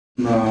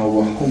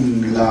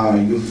وهم لا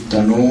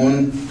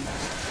يفتنون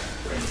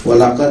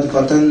ولقد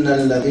فتنا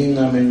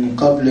الذين من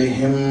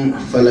قبلهم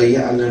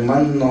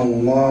فليعلمن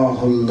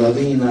الله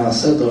الذين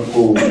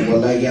صدقوا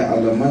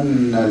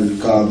وليعلمن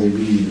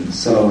الكاذبين.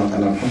 صلوات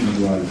على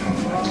محمد وعلى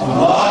محمد.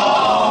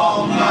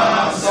 اللهم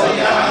صل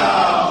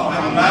على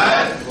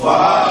محمد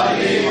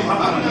وآل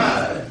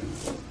محمد.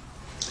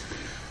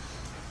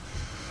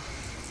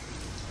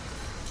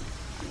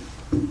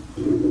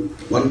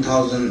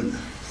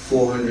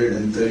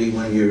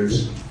 1,431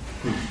 years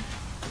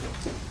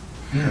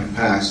have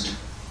passed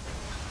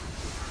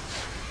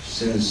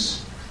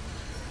since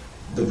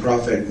the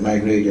Prophet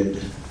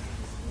migrated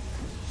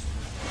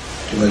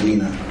to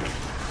Medina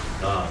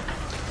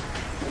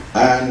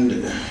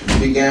and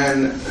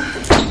began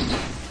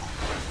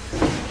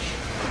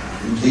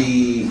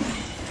the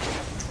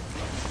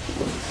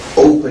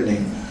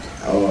opening,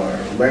 or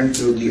went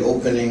through the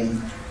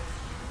opening,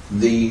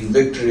 the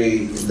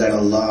victory that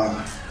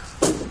Allah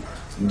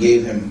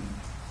gave him,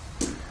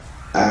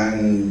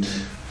 and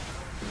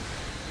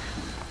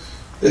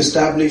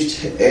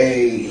established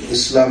a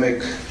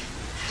Islamic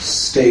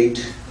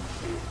state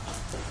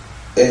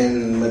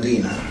in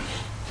Medina.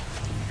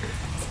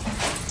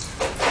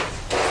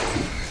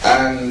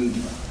 And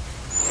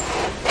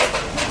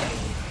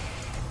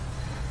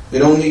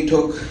it only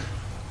took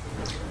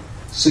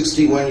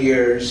 61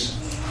 years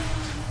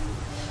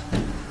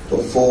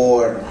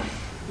for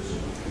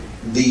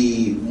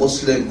the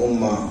Muslim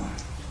Ummah,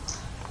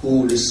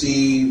 who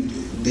received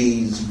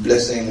these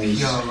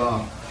blessings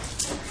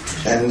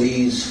and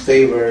these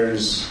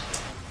favors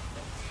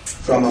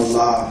from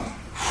Allah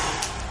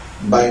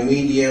by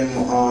medium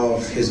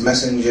of His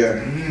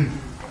Messenger.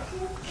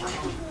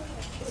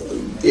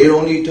 It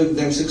only took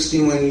them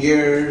 61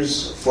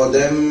 years for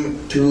them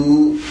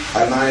to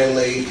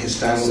annihilate his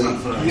family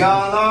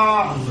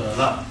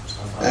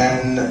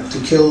and to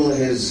kill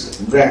his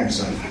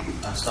grandson.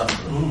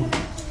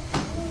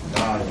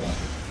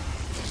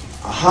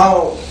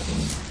 How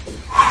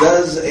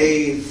does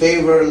a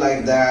favor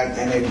like that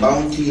and a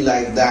bounty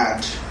like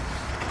that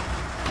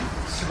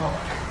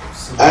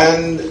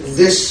and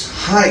this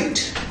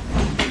height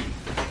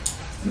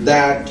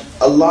that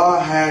Allah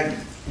had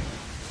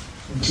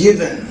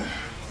given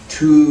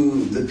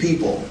to the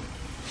people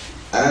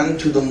and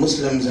to the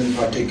Muslims in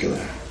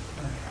particular,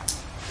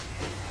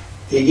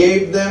 He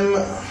gave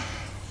them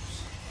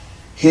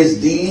His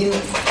deen,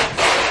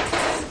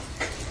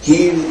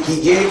 He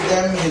gave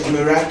them His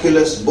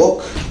miraculous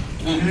book,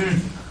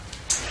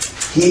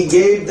 He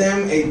gave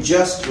them a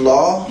just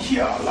law,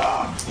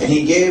 and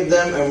He gave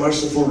them a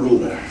merciful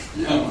ruler.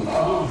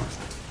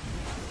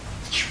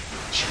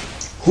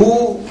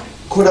 Who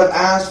could have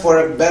asked for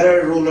a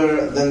better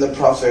ruler than the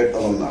Prophet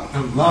of Allah?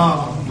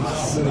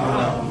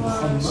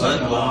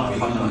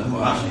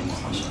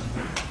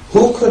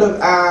 Who could have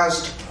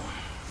asked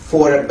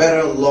for a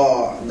better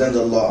law than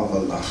the law of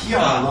Allah?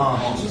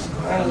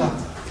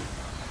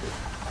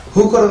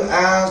 Who could have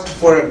asked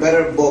for a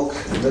better book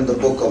than the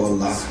book of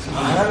Allah?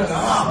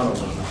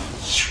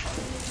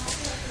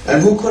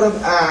 And who could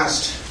have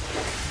asked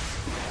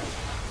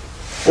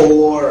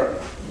for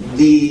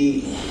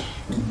the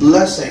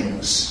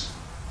blessings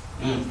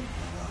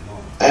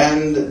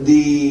and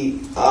the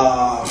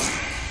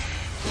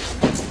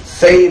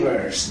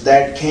favors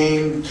that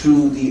came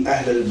through the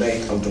Ahlul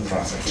Baig of the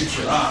Prophet?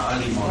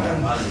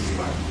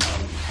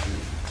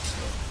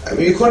 I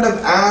mean, you couldn't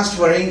have asked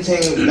for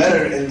anything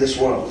better in this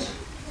world.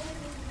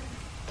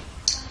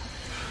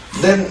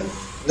 Then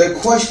the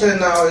question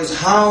now is,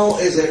 how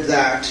is it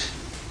that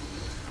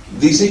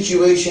the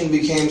situation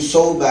became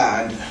so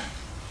bad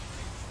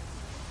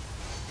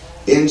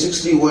in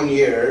 61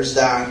 years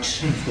that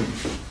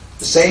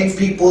the same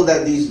people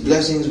that these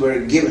blessings were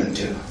given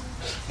to,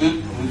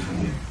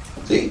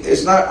 see,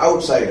 it's not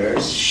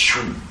outsiders,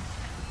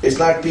 it's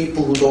not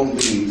people who don't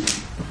believe,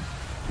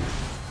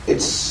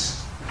 it's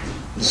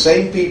the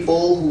same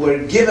people who were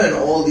given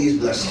all these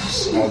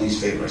blessings, all these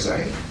favors,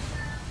 right?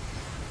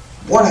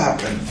 What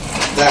happened?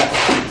 That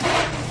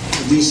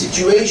the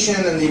situation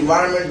and the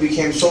environment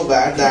became so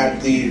bad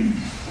that the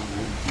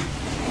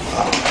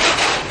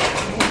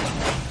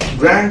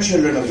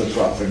grandchildren of the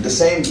Prophet, the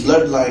same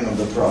bloodline of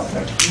the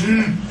Prophet,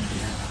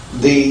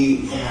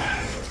 the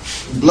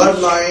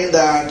bloodline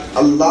that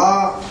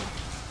Allah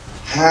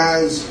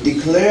has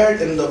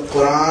declared in the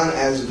Quran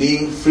as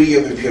being free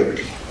of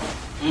impurity.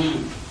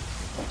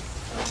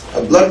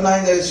 A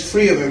bloodline that is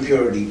free of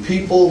impurity,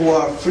 people who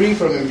are free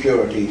from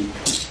impurity,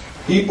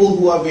 people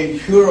who have been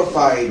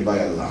purified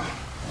by Allah.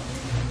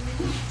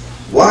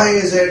 Why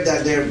is it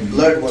that their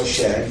blood was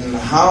shed, and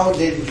how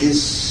did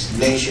this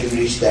nation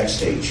reach that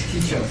stage?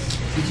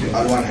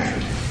 On one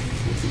hand.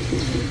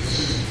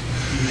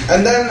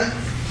 And then,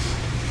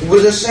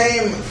 with the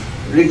same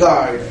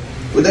regard,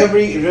 with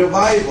every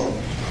revival,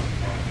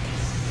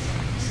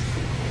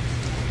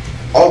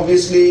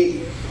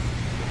 obviously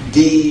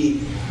the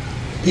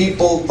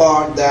people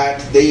thought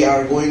that they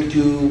are going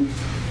to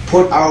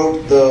put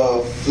out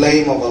the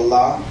flame of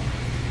Allah,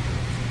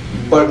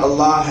 but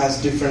Allah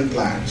has different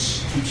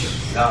plans.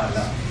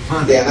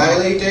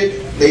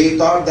 They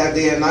thought that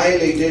they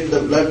annihilated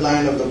the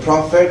bloodline of the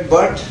Prophet,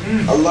 but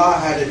Allah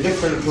had a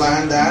different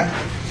plan, that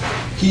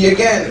He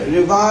again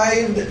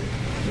revived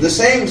the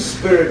same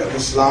spirit of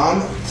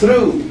Islam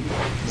through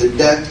the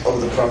death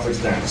of the Prophet's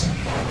grandson.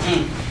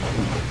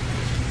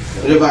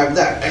 Revive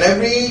that.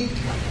 And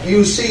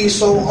you see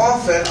so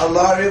often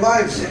Allah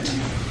revives it.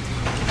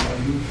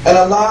 And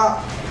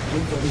Allah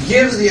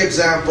gives the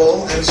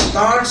example and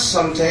starts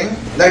something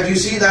that you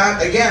see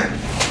that again.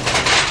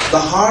 The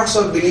hearts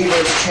of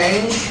believers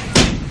change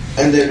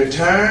and they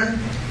return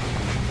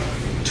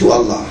to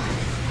Allah.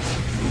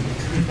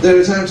 They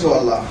return to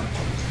Allah.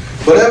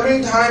 But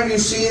every time you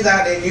see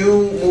that a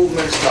new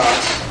movement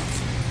starts,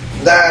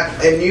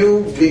 that a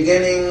new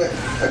beginning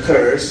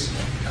occurs,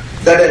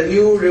 that a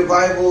new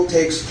revival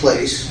takes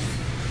place,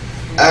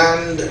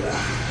 and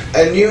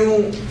a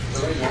new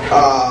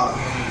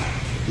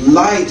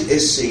light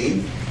is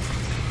seen,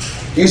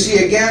 you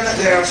see again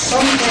there are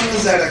some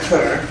things that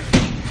occur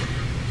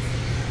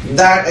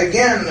that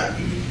again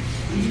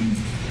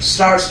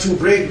starts to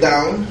break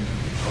down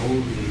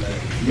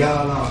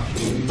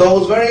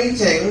those very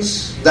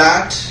things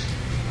that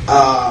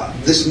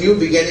this new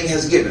beginning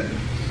has given.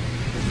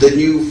 The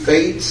new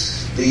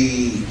faith,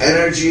 the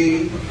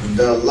energy,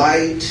 the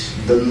light,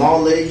 the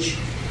knowledge.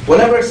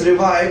 Whenever it's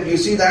revived, you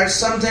see that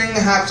some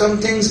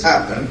things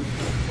happen,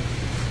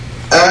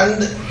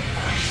 and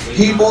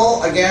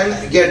people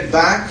again get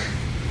back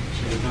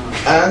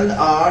and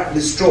are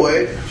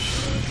destroyed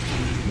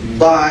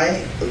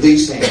by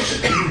these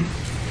things.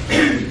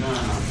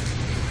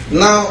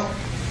 Now,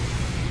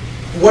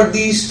 what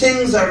these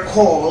things are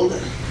called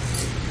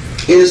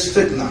is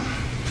fitna.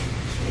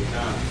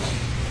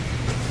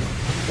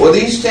 What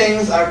these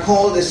things are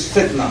called is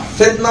fitna.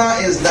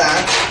 Fitna is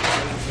that,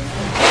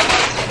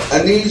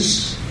 and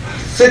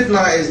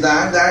fitna is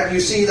that you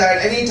see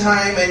that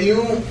anytime a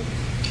new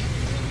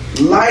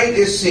light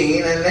is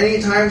seen and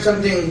anytime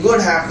something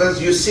good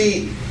happens, you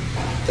see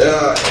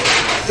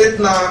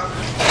fitna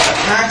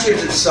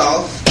attaches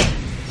itself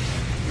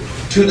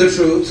to the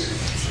truth,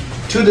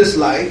 to this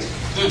light,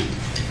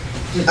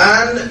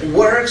 and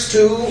works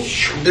to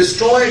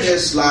destroy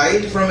this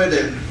light from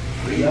within.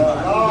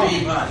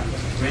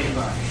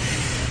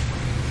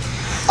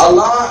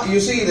 Allah, you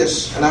see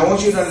this, and I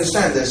want you to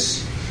understand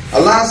this.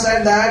 Allah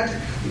said that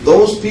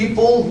those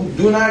people who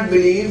do not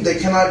believe, they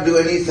cannot do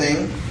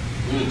anything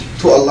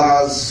to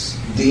Allah's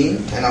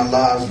deen and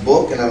Allah's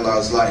book and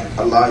Allah's light.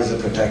 Allah is a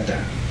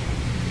protector.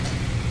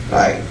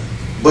 Right?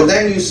 But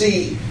then you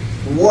see,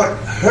 what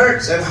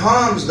hurts and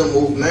harms the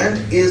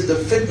movement is the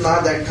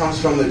fitna that comes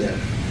from within.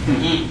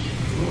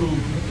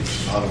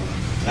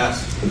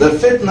 The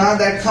fitna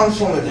that comes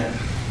from within.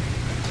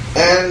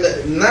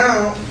 And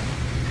now,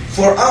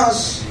 for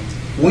us,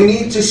 we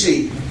need to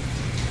see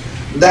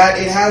that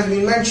it has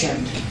been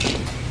mentioned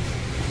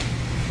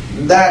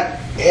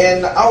that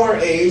in our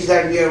age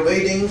that we are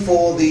waiting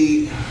for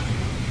the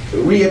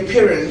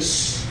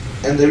reappearance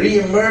and the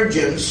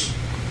re-emergence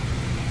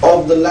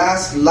of the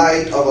last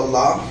light of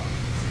Allah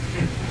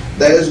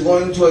that is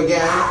going to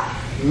again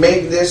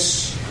make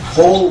this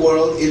whole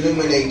world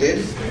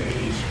illuminated.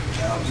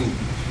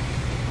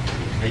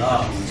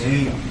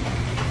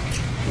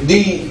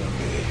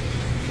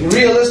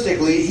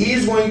 Realistically,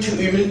 He's going to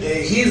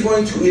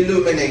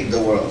illuminate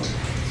the world.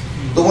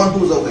 The one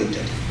who's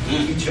awaited.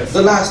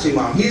 The last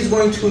Imam. He's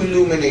going to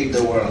illuminate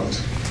the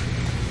world.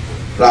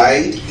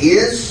 Right?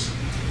 He's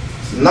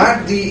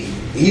not the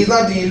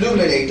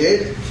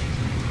illuminated.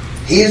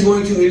 He is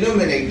going to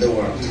illuminate the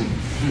world.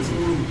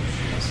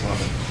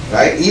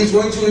 Right? He is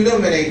going to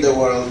illuminate the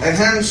world. And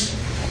hence,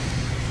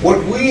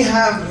 what we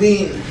have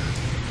been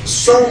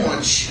so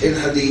much in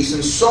hadith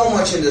and so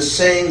much in the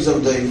sayings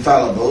of the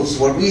infallibles,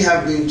 what we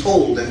have been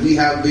told and we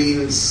have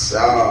been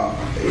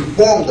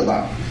informed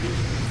about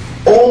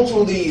all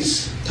through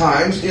these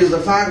times is the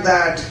fact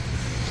that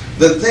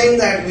the thing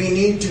that we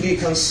need to be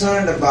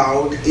concerned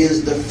about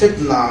is the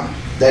fitna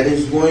that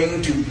is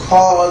going to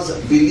cause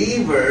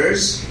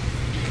believers,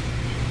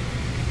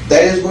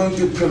 that is going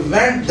to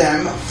prevent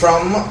them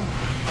from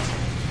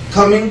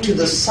coming to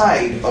the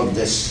side of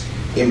this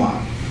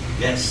Imam.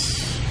 Yes.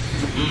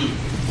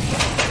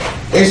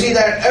 You see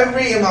that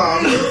every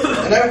Imam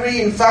and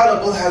every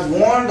infallible has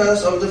warned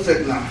us of the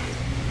fitna.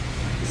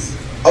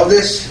 Of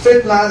this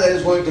fitna that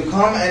is going to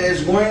come and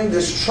is going,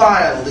 this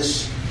trial,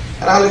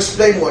 and I'll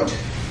explain what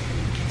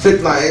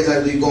fitna is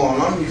as we go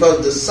on,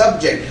 because the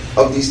subject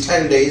of these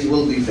 10 days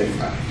will be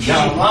fitna.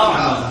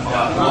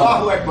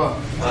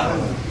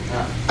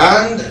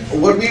 And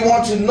what we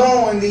want to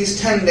know in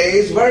these 10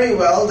 days very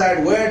well,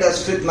 that where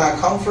does fitna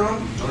come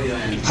from?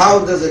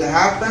 How does it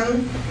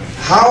happen?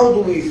 How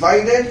do we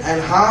fight it?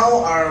 And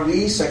how are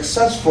we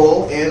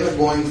successful in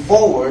going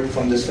forward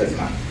from this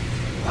fitna?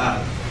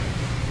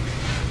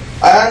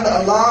 And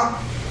Allah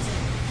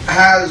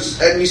has,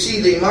 and we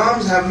see the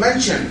Imams have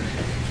mentioned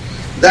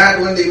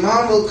that when the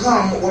Imam will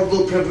come, what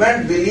will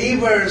prevent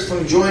believers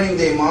from joining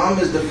the Imam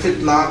is the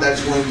fitna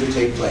that's going to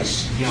take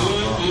place.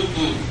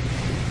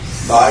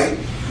 Right?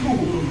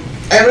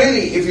 And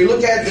really, if you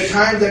look at the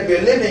time that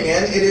we're living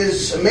in, it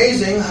is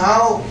amazing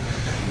how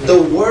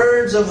the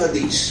words of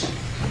hadith,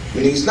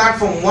 meaning it's not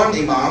from one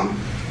imam,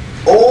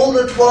 all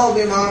the 12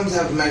 imams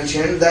have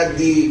mentioned that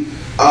the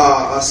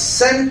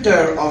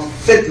center of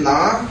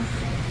fitna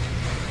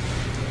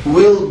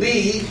will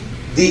be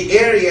the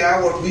area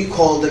what we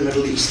call the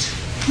Middle East.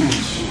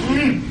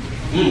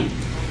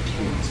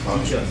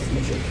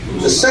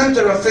 The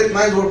center of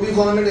fitna is what we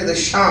call the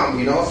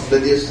Sham,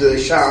 the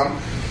Sham,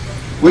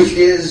 which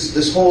is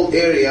this whole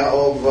area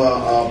of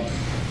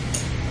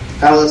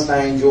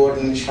Palestine,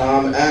 Jordan,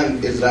 Sham,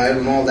 and Israel,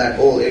 and all that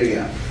whole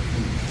area.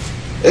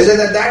 They say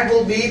that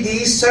will be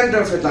the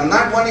center of fitna.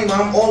 Not one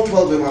imam, all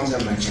 12 imams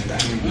have mentioned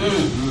that.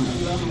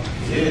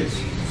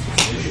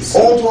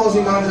 All 12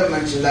 imams have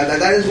mentioned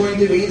that is going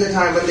to be the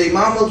time when the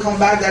imam will come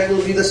back, that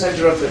will be the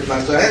center of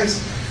fitna. So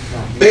hence,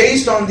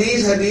 based on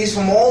these hadiths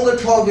from all the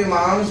 12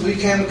 imams, we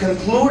can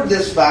conclude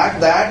this fact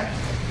that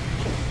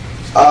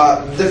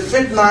the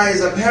fitna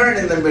is apparent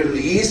in the Middle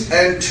East,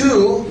 and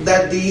two,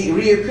 that the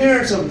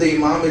reappearance of the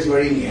imam is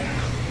very near.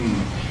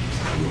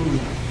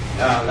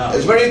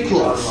 It's very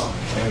close.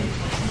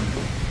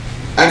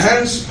 And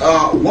hence,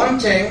 one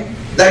thing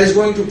that is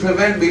going to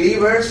prevent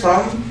believers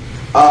from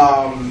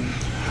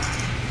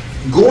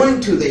going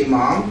to the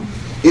imam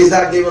is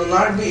that they will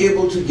not be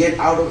able to get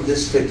out of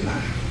this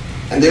fitna,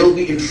 and they will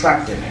be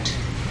entrapped in it.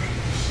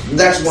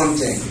 That's one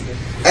thing.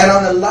 And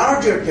on a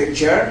larger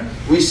picture,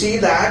 we see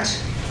that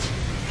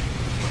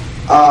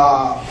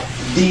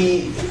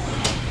the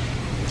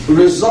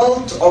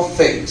result of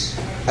faith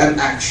and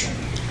action,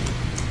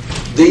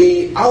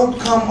 the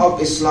outcome of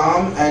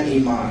Islam and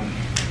Iman,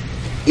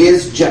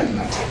 is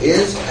Jannat,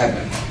 is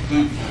heaven,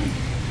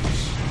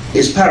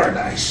 is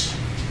paradise.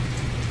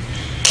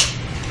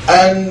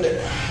 And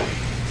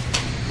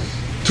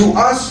to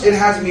us it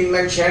has been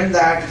mentioned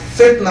that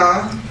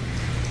fitna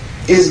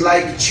is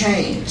like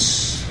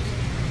chains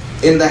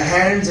in the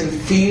hands and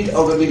feet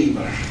of a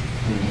believer.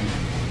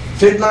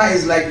 Fitna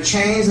is like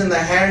chains in the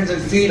hands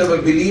and feet of a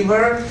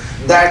believer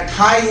that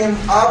tie him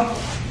up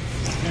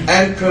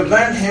and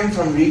prevent him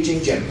from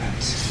reaching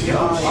Jannat.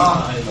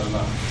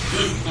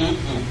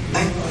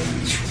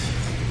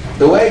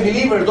 The way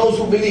believers, those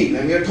who believe,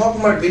 and we are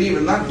talking about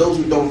believers, not those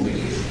who don't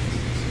believe.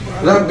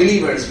 Not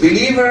believers.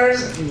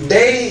 Believers,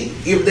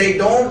 if they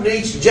don't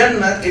reach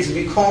Jannat, it's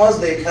because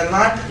they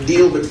cannot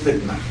deal with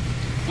fitna.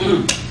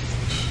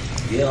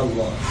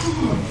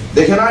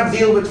 They cannot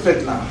deal with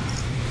fitna.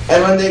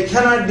 And when they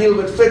cannot deal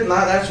with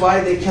fitna, that's why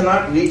they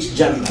cannot reach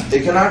Jannat.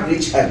 They cannot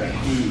reach heaven.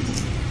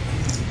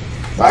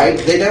 Right?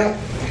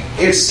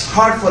 It's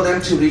hard for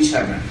them to reach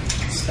heaven.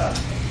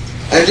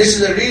 And this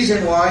is the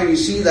reason why we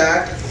see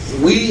that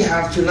we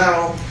have to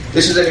now,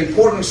 this is an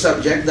important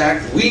subject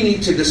that we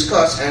need to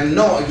discuss and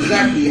know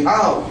exactly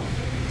how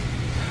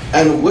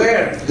and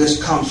where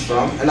this comes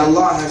from. And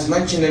Allah has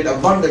mentioned it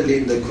abundantly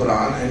in the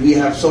Quran, and we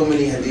have so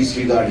many hadiths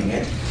regarding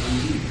it,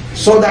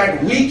 so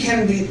that we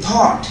can be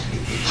taught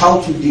how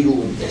to deal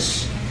with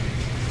this.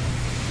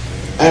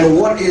 And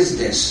what is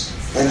this?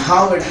 And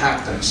how it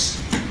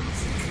happens.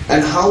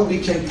 And how we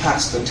can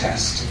pass the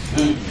test.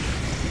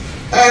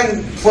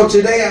 And for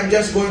today, I'm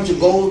just going to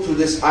go to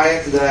this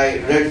ayat that I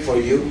read for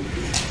you.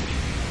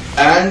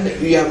 And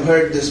we have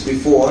heard this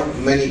before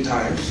many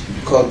times,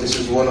 because this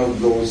is one of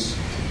those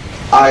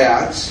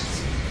ayats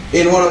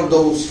in one of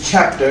those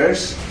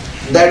chapters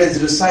that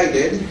is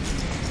recited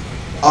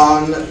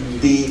on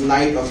the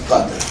night of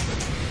Qadr.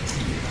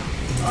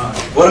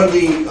 One of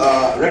the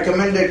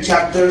recommended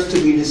chapters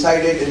to be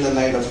recited in the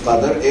night of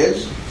Qadr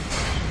is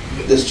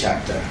this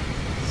chapter.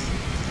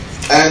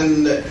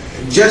 And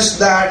just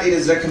that it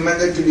is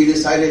recommended to be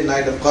recited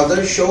night of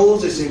Qadr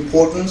shows its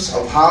importance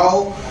of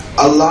how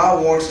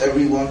Allah wants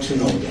everyone to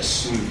know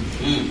this.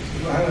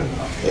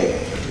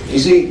 You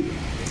see,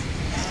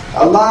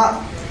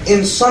 Allah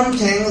in some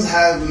things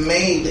has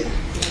made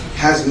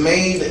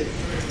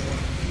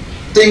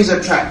things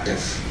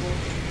attractive.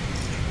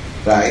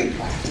 Right?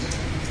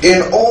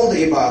 In all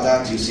the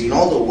ibadat you see, in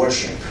all the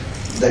worship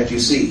that you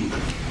see,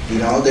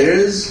 there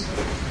is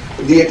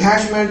the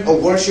attachment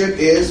of worship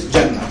is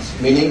Jannat.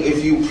 Meaning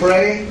if you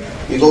pray,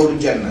 you go to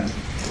Jannat.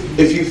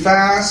 If you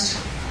fast,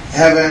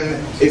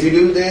 heaven. If you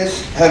do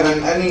this,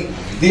 heaven.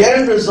 The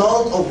end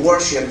result of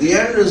worship, the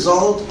end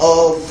result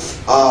of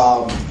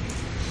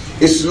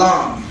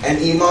Islam and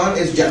Iman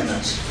is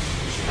Jannat.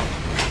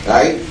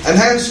 Right? And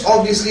hence,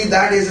 obviously,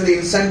 that is the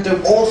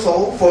incentive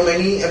also for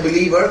many a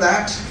believer,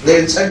 that the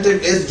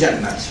incentive is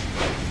Jannat.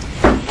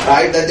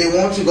 Right? That they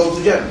want to go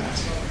to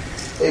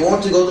Jannat. They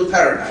want to go to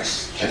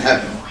paradise and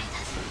heaven.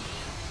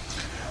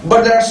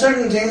 But there are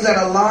certain things that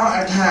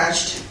Allah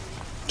attached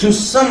to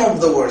some of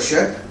the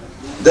worship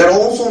that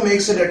also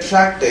makes it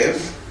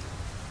attractive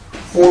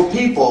for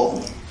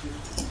people.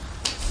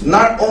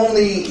 Not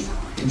only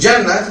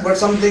Jannat, but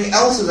something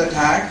else is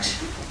attached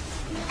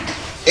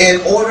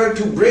in order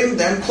to bring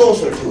them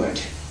closer to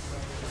it.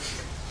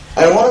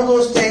 And one of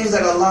those things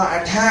that Allah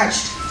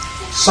attached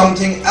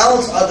something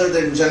else other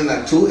than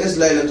Jannat to is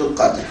Laylatul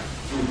Qadr.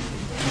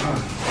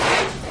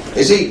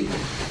 You see,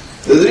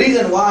 the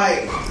reason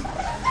why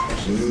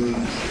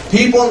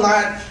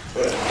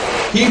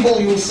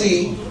People you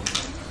see,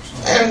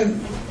 and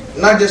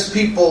not just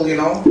people,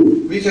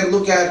 we can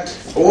look at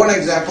one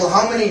example.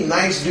 How many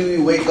nights do we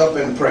wake up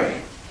and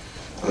pray?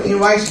 How many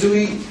nights do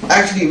we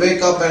actually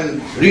wake up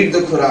and read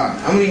the Quran?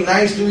 How many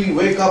nights do we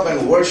wake up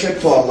and worship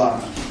to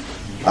Allah?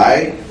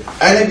 Right?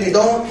 And if we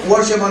don't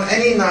worship on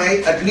any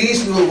night, at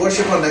least we will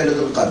worship on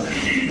Laylatul Qadr.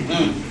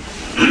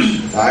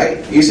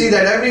 Right? You see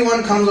that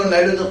everyone comes on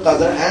Laylatul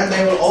Qadr and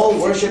they will all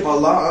worship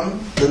Allah on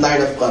the night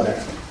of Qadr.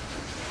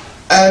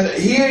 And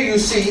here you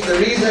see the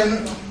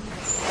reason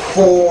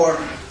for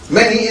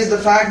many is the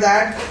fact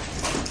that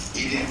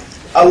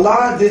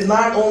Allah did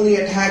not only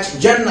attach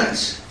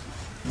Jannat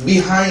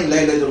behind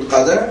Laylatul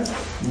Qadr,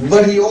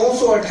 but He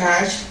also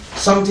attached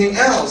something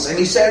else. And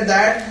He said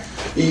that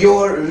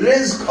your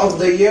rizq of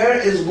the year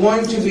is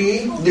going to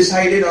be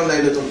decided on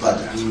Laylatul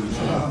Qadr.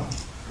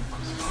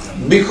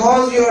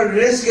 Because your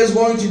rizq is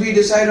going to be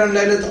decided on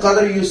Laylatul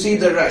Qadr, you see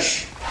the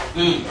rush.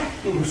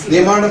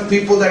 The amount of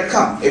people that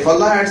come. If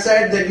Allah had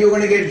said that you're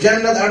going to get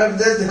Jannat out of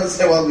this, they'll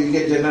say, well, we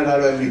get Jannat out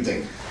of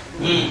everything.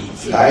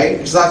 Right?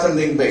 It's not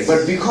something big.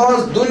 But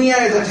because dunya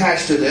is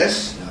attached to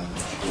this,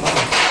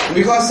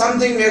 because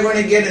something we're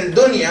going to get in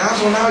dunya,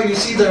 so now you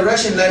see the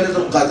rush in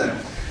Laylatul Qadr.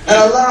 And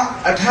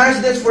Allah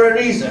attached this for a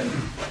reason.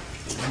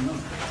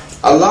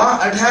 Allah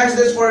attached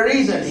this for a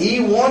reason. He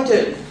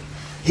wanted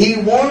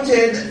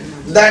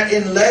that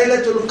in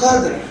Laylatul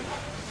Qadr,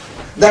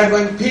 that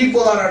when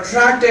people are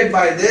attracted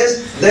by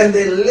this, then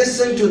they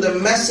listen to the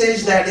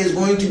message that is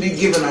going to be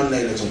given on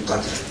Laylatul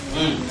Qadr.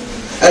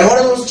 And one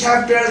of those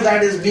chapters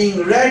that is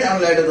being read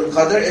on Laylatul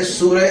Qadr is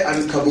Surah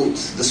Ankabut,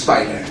 the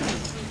spider.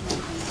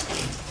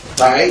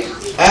 Right?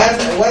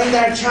 And when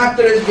that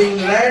chapter is being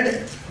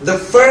read, the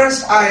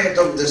first ayat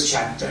of this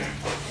chapter,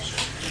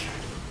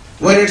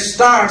 when it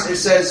starts, it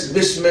says,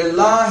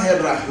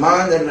 Bismillahir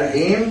Rahmanir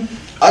Rahim,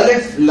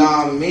 Alif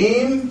Lam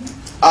Mim,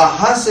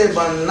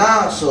 Ahasiban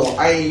Nasu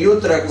ay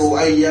yutraku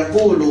ay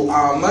yaqulu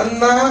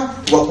amanna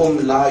wa hum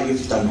la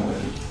yuftanun.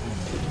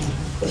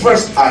 The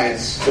first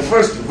ayat, the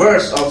first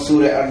verse of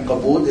Surah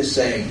Ankabut is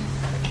saying,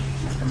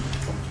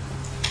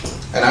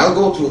 and I'll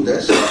go through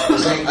this,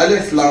 it's saying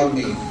Alif Lam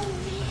Mim.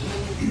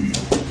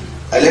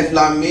 Alif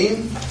Lam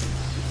Mim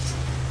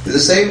is the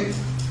same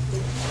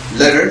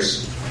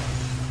letters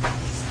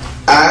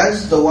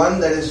as the one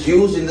that is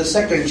used in the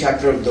second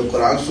chapter of the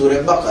Quran,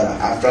 Surah Baqarah,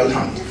 after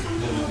Al-Hamd.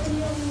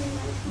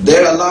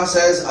 There Allah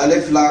says,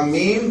 Alif Lam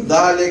Mim,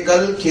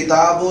 Dhalikal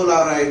Kitabu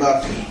La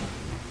Raiba Fi.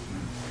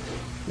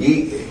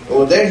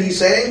 Over there He's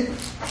saying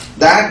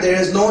that there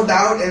is no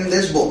doubt in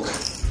this book.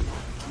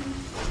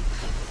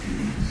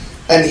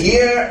 And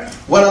here,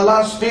 when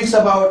Allah speaks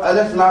about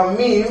Alif Lam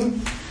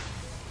Mim,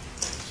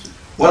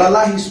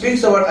 He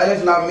speaks about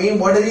Alif Lam Mim,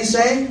 what is He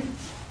saying?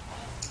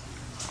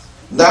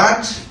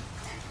 That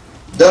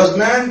does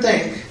man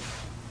think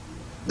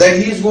that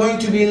he's going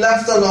to be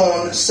left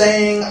alone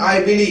saying, I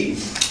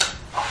believe?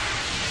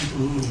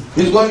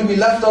 He's going to be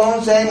left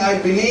alone saying, I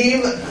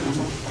believe,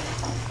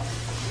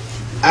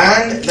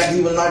 and that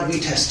he will not be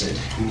tested,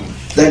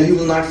 that he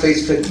will not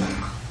face fitna.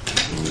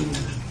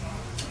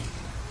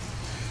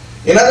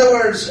 In other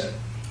words,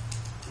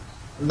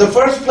 the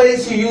first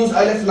place you use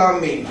Alif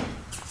Lam Mim,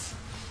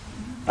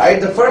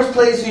 right? The first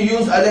place you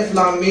use Alif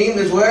Lam Mim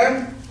is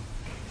where?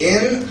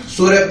 In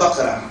Surah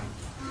Baqarah.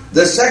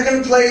 The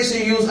second place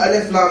you use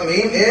Alif Lam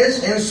Mim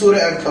is in Surah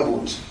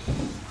Ankabut.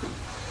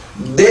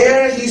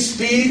 There He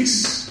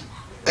speaks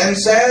and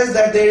says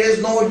that there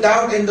is no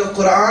doubt in the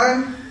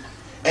Quran,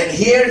 and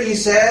here He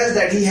says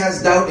that He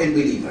has doubt in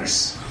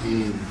believers.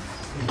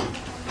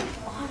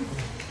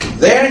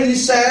 There He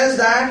says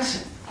that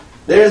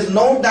there is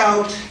no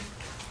doubt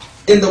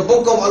in the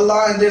book of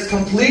Allah, and there's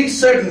complete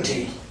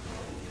certainty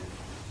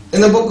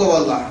in the book of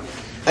Allah.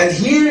 And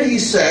here He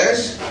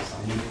says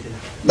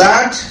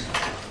that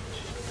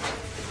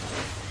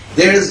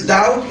there is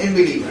doubt in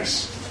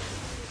believers,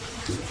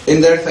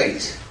 in their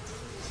faith.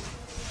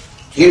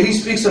 Here He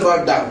speaks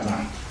about doubt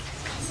now.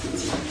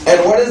 And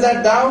what is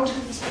that doubt?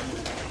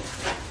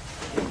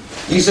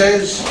 He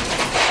says,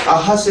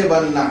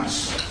 Ahasiban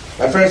Nas.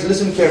 My friends,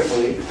 listen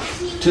carefully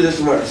to this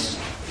verse.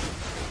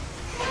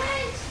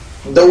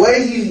 The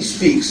way He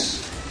speaks,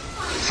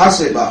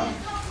 Hasiba,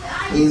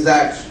 means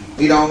that,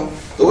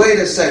 the way it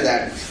is said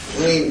that,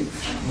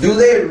 do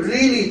they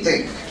really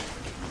think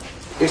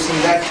it's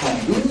in that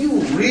tone? Do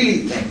you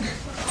really think?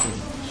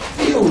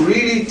 Do you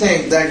really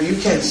think that you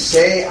can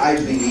say, I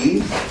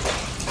believe,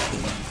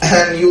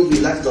 and you'll be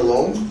left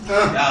alone?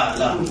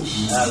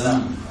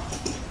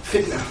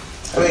 Fitna.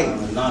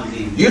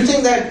 Do you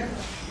think that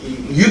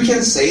you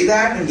can say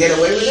that and get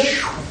away with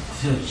it?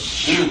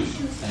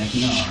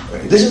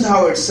 This is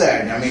how it's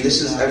said. When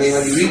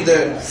you read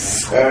the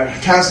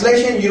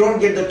translation, you don't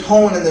get the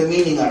tone and the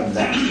meaning out of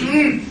that.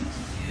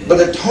 But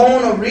the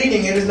tone of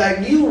reading it is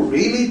like, do you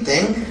really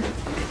think?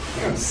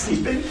 I'm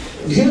sleeping.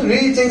 Do you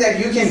really think that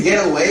you can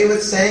get away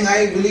with saying,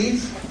 I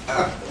believe?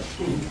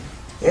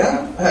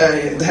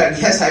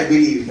 Yes, I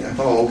believe.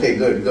 Oh, okay,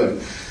 good.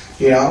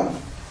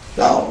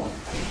 No.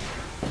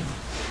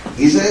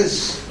 He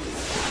says,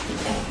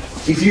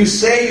 If you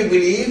say you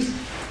believe,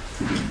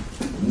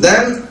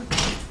 then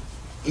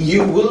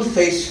you will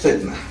face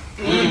fitna.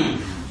 You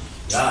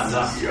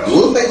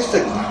will face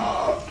fitna.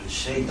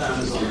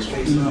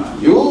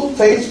 You will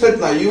face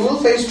fitna. You will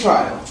face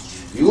trial.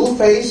 You will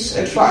face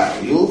a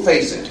trial. You will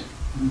face it.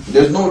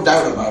 There's no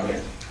doubt about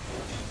it.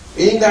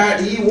 In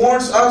that He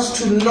wants us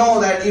to know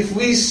that if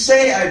we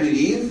say I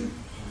believe,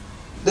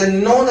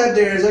 then know that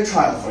there is a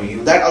trial for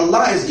you. That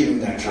Allah is giving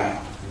that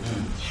trial.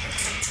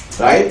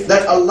 Right?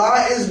 That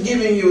Allah is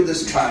giving you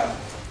this trial.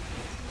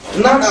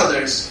 Not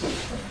others.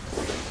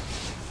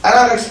 And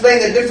I'll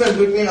explain the difference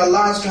between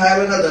Allah's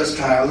trial and others'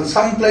 trial. In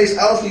some place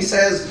else He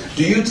says,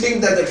 do you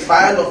think that the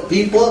trial of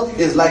people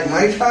is like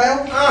my trial?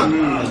 And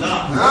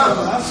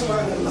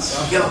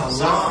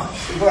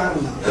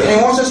He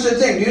wants us to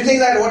think, do you think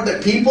that what the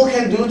people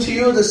can do to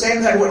you is the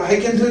same that what I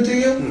can do to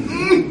you?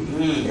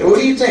 What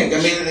do you think?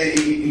 I mean,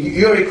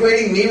 you're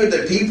equating me with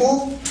the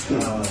people?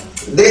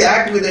 They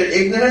act with their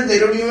ignorance, they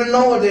don't even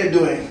know what they're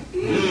doing.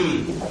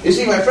 You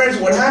see, my friends,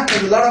 what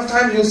happens, a lot of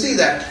times you'll see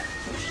that.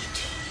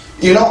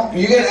 You know,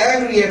 you get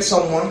angry at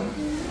someone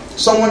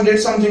did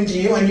something to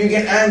you and you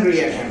get angry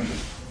at him.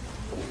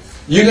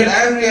 You get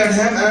angry at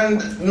him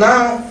and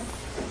now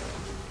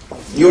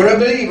you're a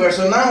believer.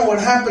 So now what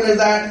happened is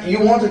that you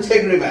want to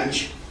take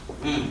revenge.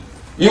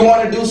 You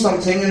want to do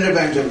something in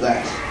revenge of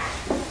that.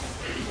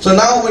 So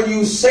now when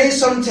you say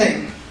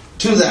something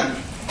to them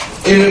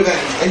in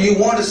revenge and you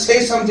want to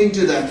say something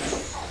to them,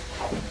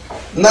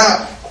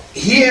 now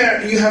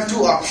here you have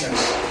two options.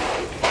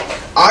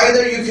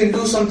 Either you can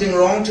do something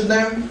wrong to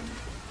them,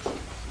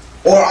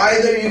 or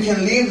either you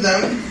can leave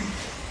them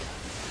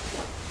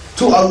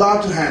to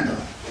Allah to handle.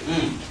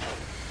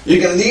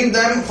 You can leave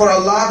them for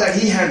Allah that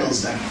He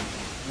handles them.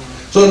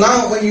 So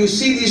now when you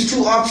see these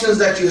two options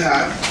that you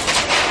have,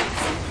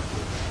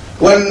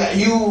 when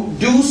you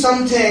do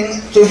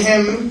something to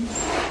him,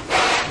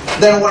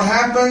 then what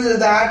happens is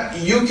that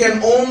you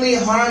can only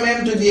harm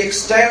him to the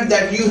extent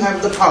that you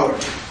have the power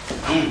to.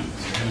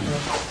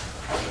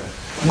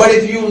 But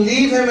if you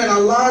leave him in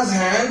Allah's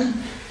hand,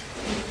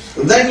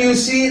 then you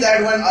see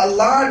that when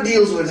Allah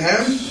deals with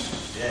him,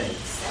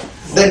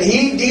 then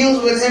He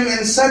deals with him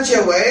in such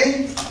a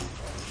way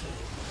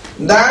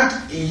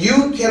that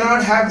you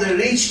cannot have the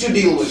reach to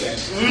deal with it.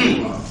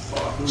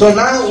 So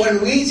now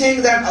when we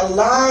think that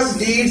Allah's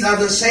deeds are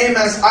the same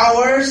as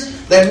ours,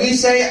 then we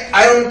say,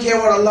 I don't care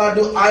what Allah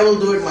do, I will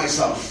do it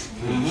myself.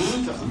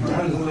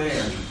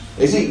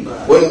 You see,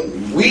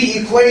 when we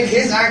equate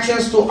His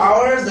actions to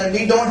ours, then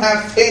we don't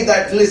have faith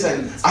that,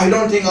 listen, I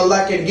don't think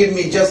Allah can give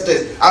me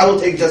justice, I will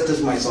take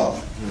justice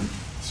myself.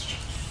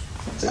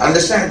 So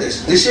understand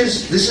this. This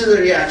is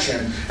the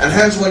reaction. And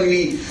hence when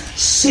we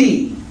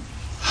see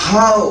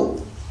how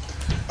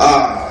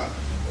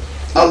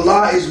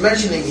Allah is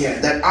mentioning here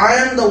that I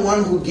am the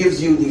one who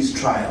gives you these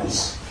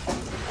trials.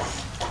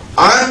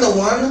 I am the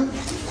one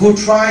who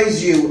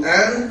tries you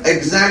and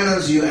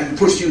examines you and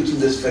pushes you to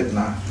this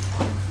fitna.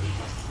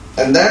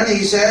 And then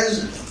He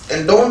says,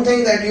 and don't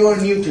think that you are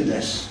new to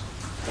this.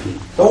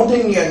 Don't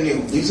think you are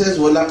new. He says,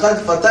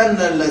 وَلَقَدْ فَتَنَّا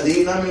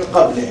الَّذِينَ مِنْ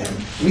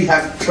قَبْلِهِمْ. We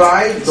have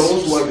tried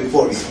those who are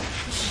before you.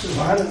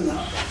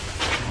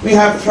 We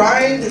have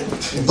tried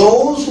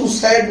those who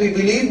said we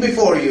believe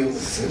before you.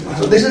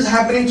 So this is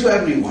happening to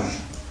everyone.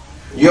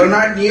 You're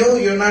not new,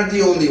 you're not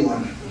the only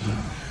one.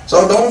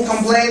 So don't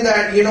complain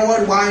that, you know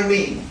what, why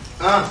me?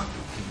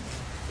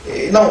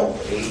 No,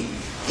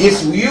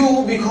 it's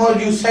you because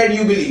you said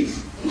you believe.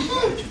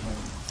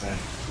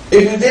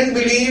 If you didn't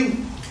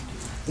believe,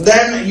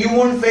 then you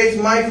won't face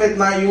my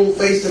fitna, you will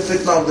face the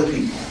fitna of the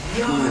people.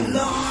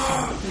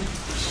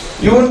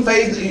 You will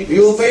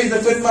face the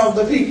fitna of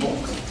the people.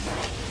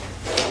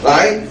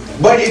 Right?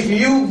 But if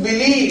you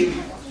believe,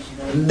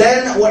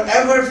 then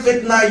whatever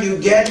fitna you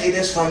get, it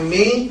is from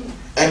me,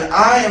 and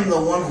I am the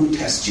one who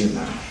tests you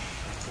now.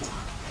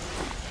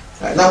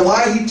 Right? Now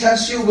why He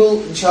tests you,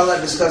 we'll inshallah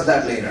discuss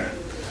that later.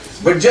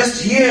 But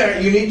just here,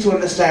 you need to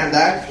understand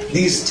that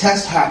these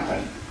tests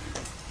happen.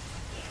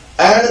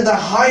 And the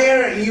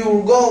higher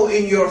you go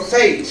in your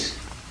faith,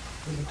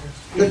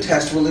 the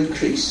test will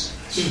increase.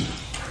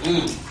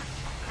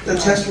 The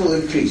test will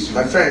increase.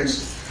 My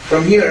friends,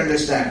 from here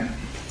understand,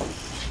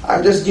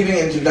 I'm just giving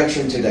an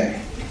introduction today.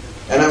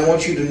 And I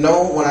want you to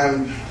know what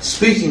I'm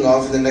speaking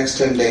of in the next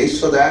 10 days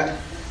so that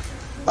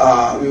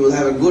we will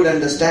have a good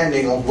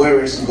understanding of where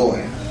it's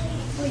going.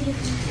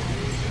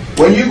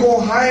 When you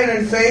go higher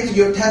in faith,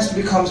 your test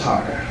becomes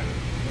harder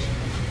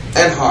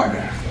and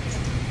harder.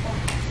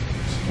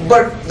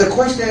 But the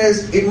question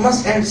is, it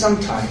must end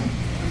sometime.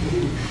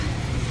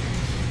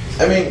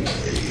 I mean,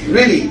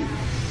 really,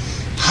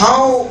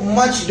 how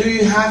much do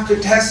you have to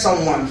test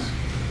someone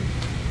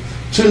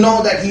to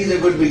know that he's a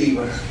good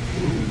believer?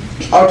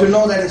 Or to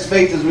know that his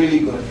faith is really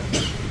good?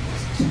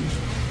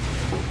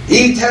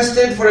 He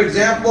tested, for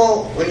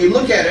example, when you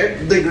look at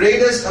it, the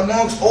greatest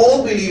amongst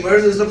all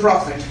believers is the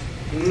Prophet.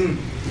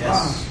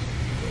 Yes.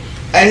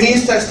 And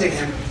he's testing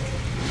him.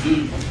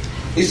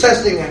 He's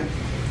testing him.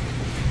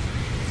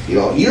 You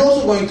know, he's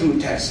also going through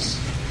tests.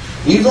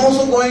 He's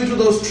also going through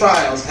those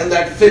trials and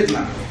that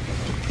fitna.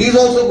 He's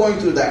also going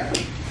through that.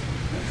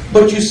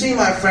 But you see,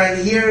 my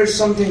friend, here's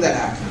something that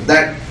happened.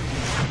 That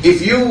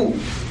if you,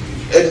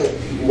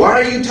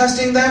 why are you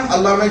testing them?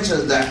 Allah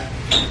mentions that.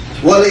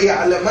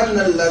 وَلِيَعْلَمَنَّ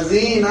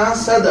الَّذِينَ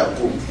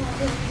صَدَقُوا,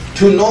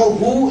 to know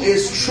who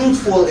is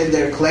truthful in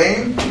their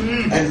claim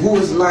and who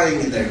is lying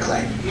in their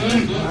claim.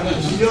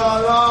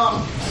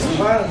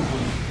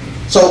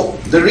 So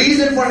the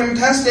reason for him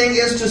testing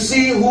is to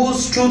see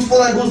who's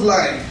truthful and who's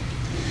lying.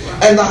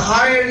 And the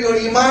higher your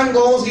iman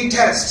goes, he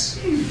tests.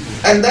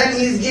 And then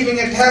he's giving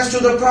a test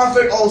to the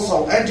Prophet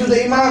also, and to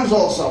the Imams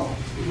also.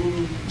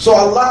 So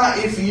Allah,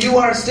 if you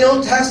are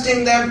still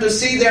testing them to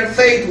see their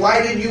faith,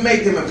 why did you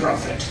make him a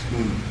prophet?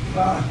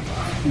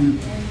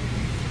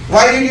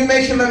 Why did you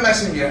make him a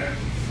messenger?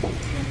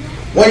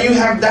 When you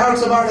have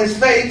doubts about his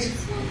faith,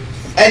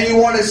 and you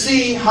want to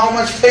see how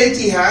much faith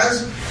he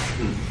has,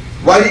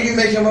 why did you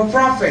make him a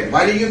prophet?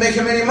 Why did you make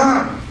him an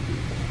Imam?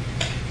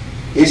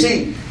 You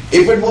see,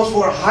 if it was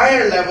for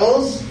higher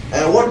levels,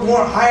 and what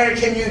more higher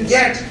can you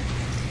get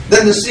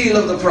than the seal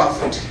of the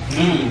Prophet?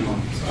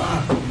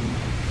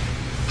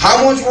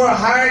 How much more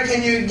higher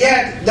can you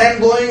get than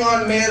going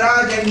on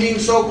Mi'raj and being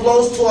so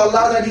close to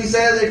Allah that He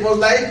says it was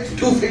like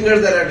two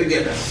fingers that are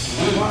together?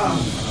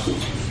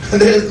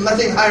 There is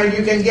nothing higher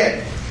you can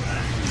get.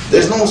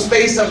 There's no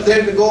space up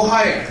there to go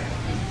higher.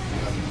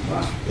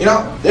 You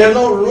know, there's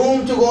no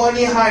room to go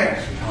any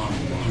higher.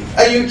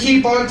 And you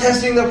keep on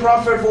testing the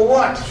Prophet for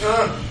what?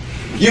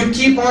 You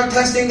keep on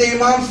testing the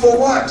Imams for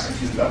what?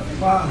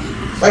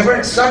 My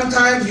friend,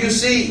 sometimes you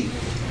see,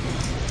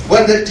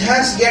 when the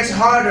test gets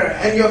harder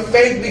and your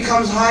faith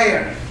becomes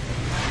higher,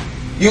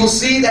 you'll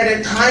see that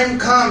a time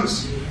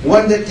comes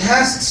when the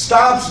test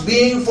stops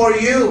being for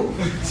you.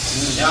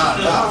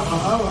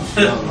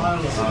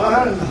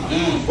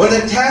 When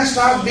the test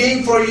stops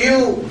being for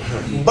you,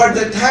 but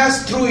the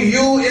test through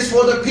you is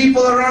for the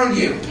people around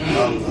you.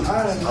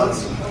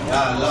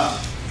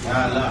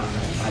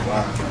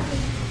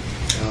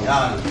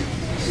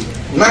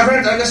 My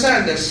friends,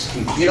 understand this.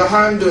 You know how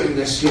I'm doing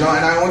this, and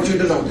I want you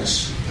to know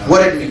this.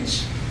 What it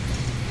means.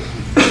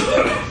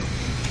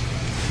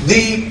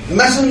 The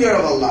Messenger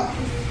of Allah,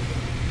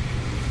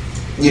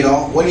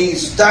 when he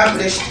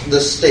established the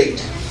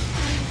state,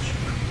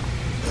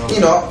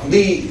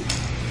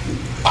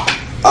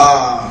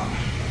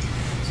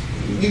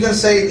 you can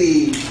say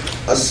the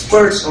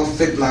spurts of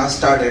fitna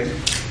started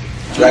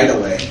right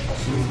away.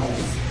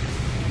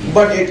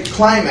 But it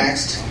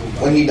climaxed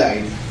when he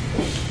died.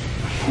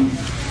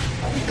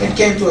 It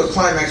came to a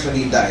climax when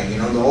he died.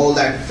 All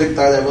that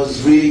fitna that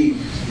was really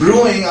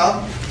brewing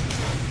up.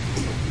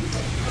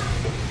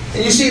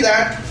 And you see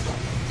that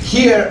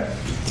here,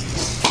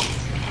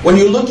 when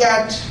you look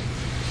at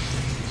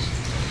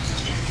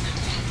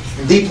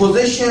the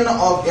position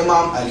of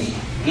Imam Ali,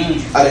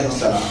 alayhi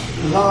salam.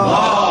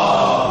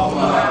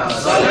 Allahumma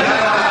salli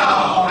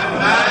ala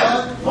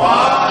Muhammad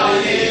wa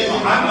ali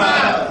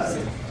Muhammad.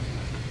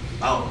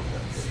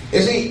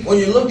 You see, when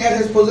you look at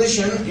his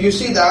position, you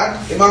see that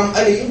Imam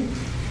Ali,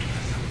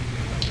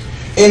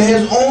 in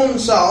his own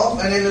self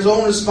and in his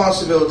own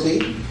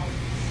responsibility,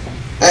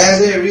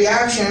 as a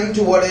reaction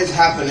to what is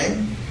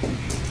happening,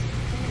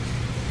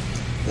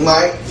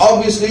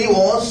 obviously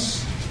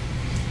was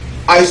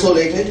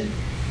isolated,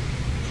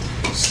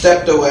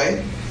 stepped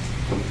away,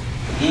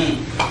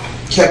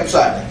 kept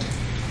silent.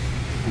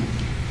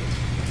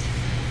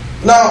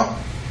 Now,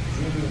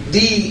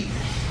 the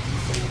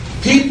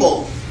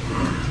people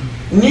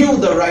knew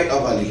the right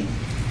of Ali,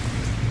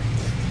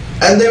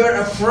 and they were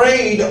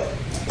afraid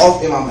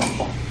of Imam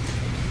Ali.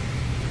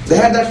 They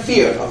had that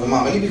fear of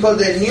Imam Ali because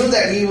they knew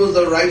that he was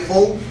the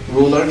rightful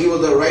ruler, he was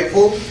the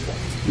rightful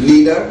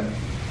leader,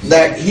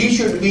 that he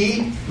should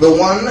be the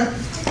one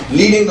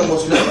leading the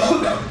Muslims,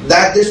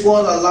 that this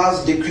was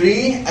Allah's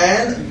decree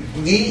and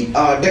the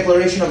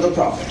declaration of the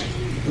Prophet.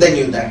 They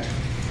knew that.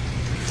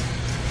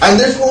 And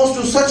this was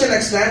to such an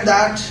extent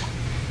that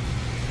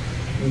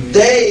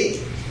they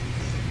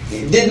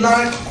did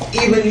not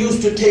even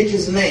used to take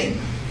his name.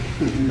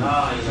 They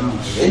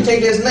didn't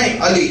take his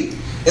name, Ali.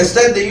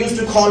 Instead, they used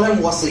to call him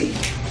Wasi.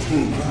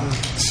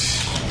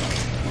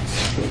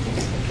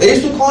 They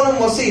used to call him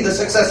Wasi, the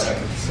successor.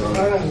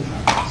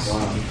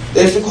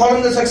 They used to call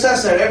him the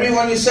successor.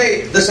 Everyone you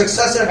say, the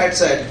successor had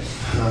said.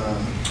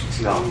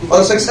 Or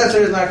the successor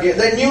is not here.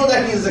 They knew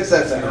that he's the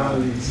successor.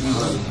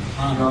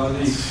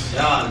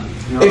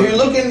 If you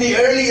look in the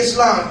early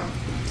Islam,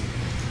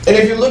 and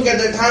if you look at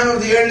the time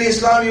of the early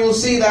Islam, you will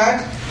see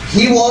that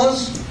he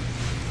was,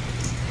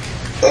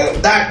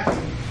 that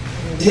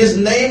his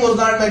name was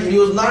not mentioned. He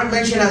was not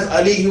mentioned as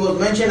Ali, he was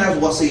mentioned as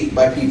Wasi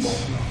by people.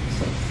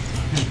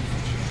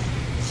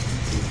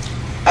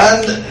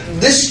 And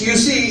this, you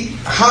see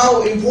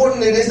how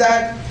important it is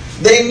that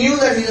they knew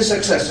that he's a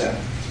successor.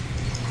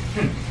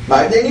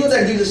 Right? They knew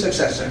that he's a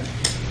successor.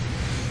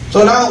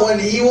 So now when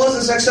he was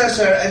a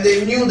successor and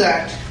they knew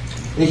that,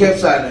 he kept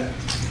silent.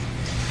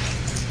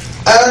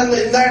 And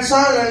in that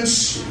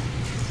silence,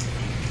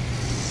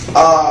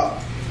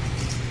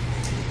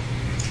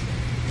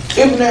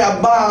 Ibn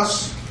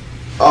Abbas,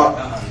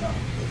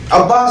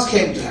 Abbas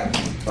came to him.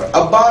 But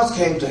Abbas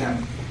came to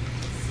him,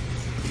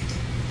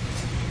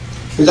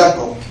 his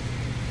uncle,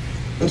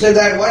 and said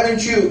that, why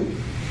don't you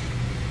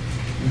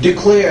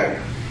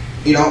declare,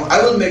 I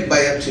will make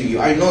bayat to you.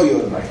 I know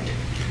you're right.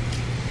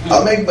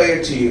 I'll make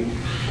bayat to you.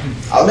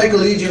 I'll make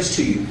allegiance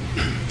to you.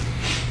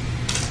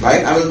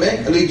 Right? I will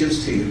make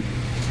allegiance to you.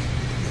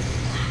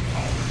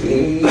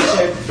 He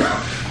said,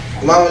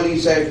 Imam Ali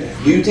said,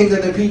 do you think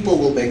that the people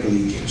will make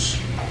allegiance?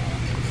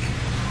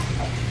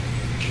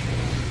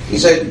 He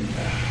said,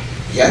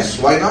 yes,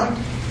 why not?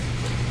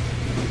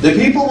 The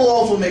people will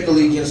also make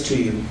allegiance to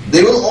you.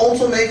 They will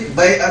also make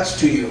bay'ats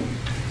to you.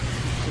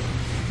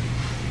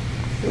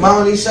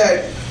 Imam Ali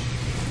said,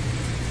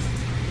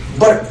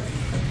 but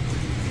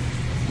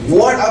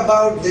what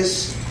about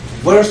this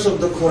verse of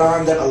the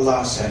Quran that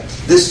Allah said?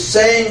 This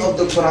saying of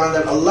the Quran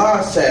that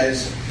Allah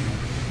says,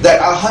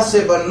 that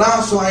أَحَسِبَ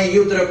النَّاسُ أَن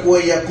يُدْرَكُوا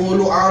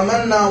وَيَقُولُوا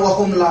آمَنَّا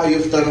وَهُمْ لَا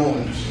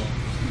يُفْتَنُونَ.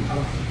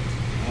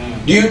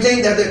 Do you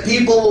think that the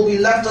people will be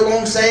left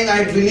alone saying,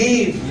 I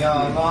believe,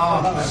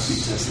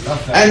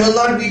 and will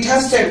not be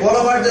tested? What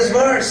about this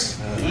verse?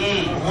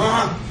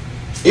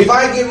 If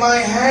I give my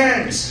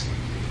hands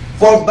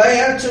for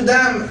bayat to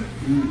them,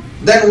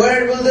 then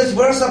where will this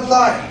verse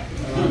apply?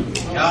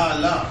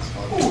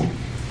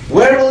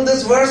 Where will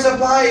this verse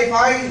apply if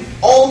I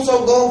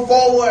also go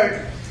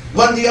forward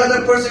when the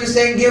other person is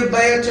saying, give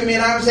bayat to me,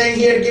 and I'm saying,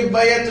 here, give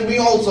bayat to me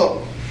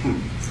also?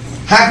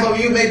 Half of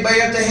you make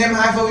bayat to him,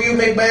 half of you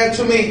make bayat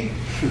to me.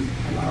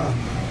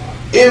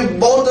 If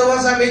both of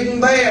us are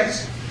making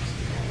bayat,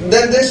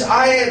 then this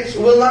ayat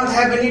will not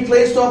have any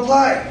place to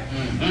apply.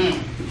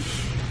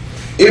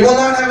 It will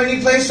not have any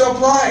place to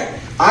apply.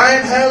 I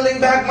am holding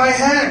back my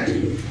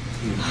hand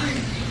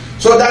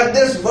so that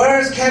this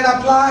verse can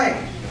apply.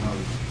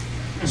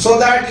 So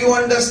that you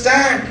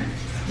understand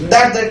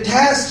that the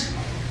test,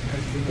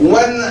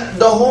 when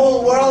the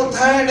whole world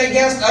turned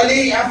against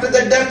Ali after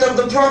the death of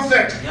the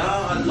Prophet,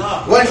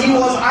 when he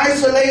was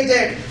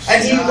isolated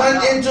and he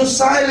went into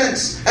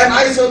silence and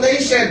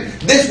isolation,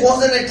 this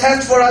wasn't a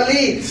test for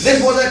Ali,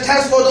 this was a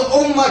test for the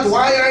ummah.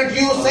 Why aren't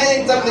you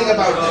saying something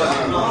about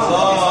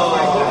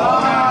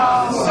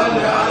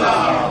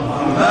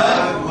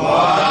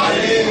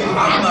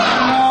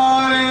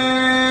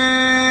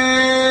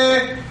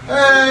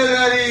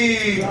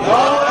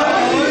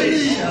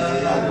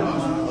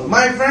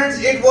My friends,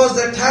 it was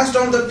the test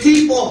on the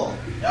people.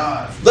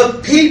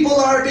 The people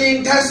are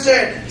being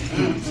tested.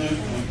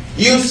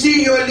 You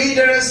see your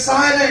leader is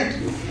silent.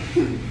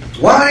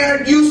 Why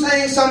aren't you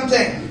saying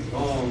something?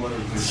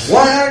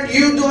 Why aren't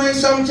you doing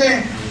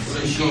something?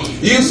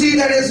 You see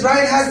that his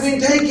right has been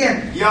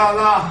taken.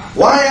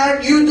 Why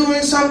aren't you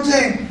doing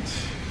something?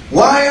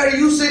 Why are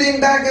you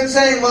sitting back and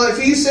saying, well, if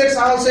he sits,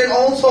 I'll sit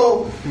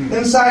also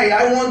inside.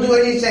 I won't do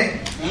anything.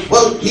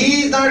 Well,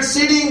 he's not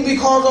sitting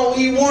because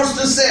he wants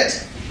to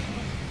sit.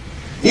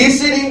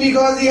 He's sitting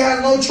because he has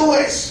no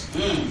choice.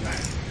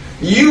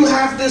 You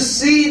have to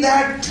see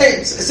that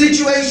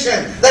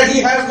situation, that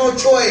he has no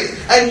choice,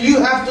 and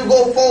you have to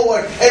go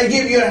forward and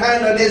give your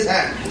hand on his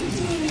hand.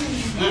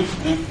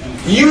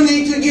 You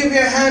need to give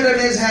your hand on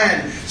his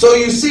hand. So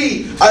you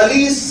see,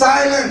 Ali's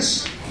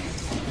silence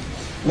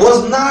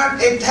was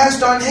not a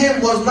test on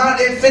him, was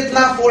not a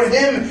fitna for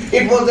him.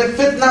 It was a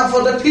fitna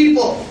for the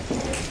people.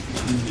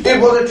 It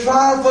was a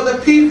trial for the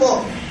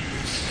people.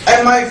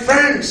 And my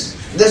friends,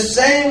 the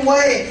same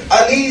way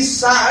Ali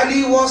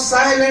was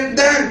silent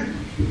then,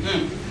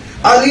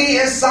 Ali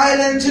is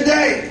silent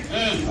today.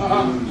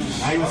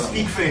 I will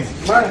speak for him.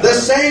 The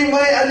same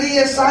way Ali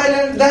is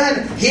silent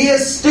then, he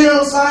is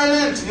still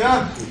silent.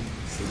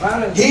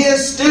 He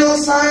is still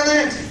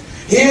silent.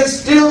 He is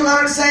still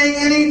not saying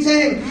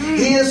anything.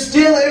 He is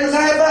still in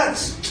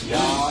ghaibat.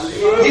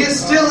 He is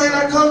still in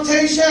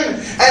occultation.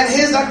 And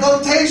his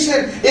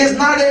occultation is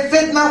not a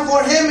fitna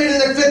for him, it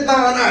is a fitna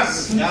on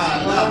us.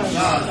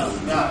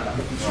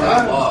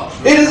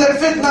 It is a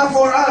fitna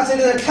for us,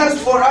 it is a test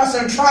for us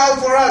and trial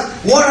for us.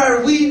 What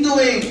are we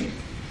doing?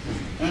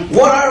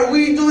 What are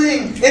we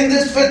doing in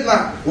this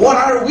fitna? What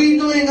are we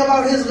doing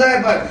about his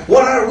ghaibat?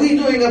 What are we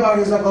doing about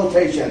his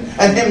occultation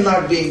and him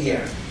not being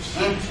here?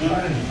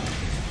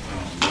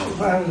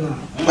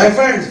 My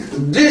friends,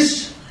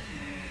 this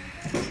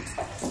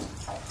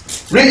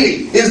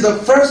really is the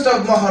first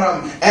of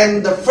Muharam,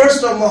 and the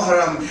first of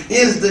Muharam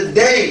is the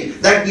day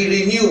that we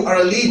renew our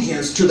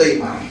allegiance to the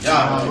Imam.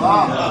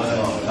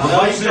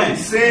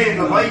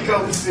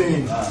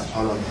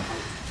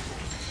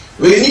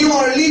 We renew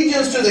our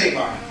allegiance to the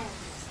Imam.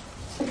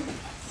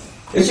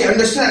 You see,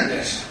 understand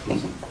this.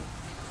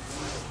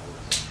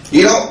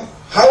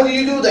 How do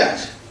you do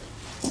that?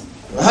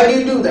 How do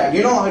you do that?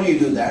 You know how do you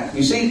do that?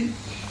 You see,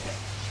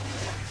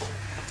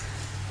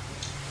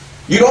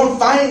 you don't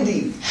find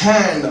the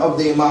hand of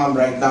the Imam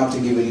right now to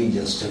give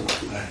allegiance to.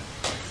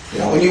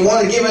 When you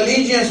want to give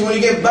allegiance, when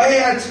you give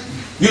bayat,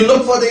 you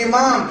look for the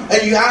Imam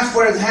and you ask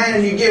for his hand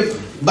and you give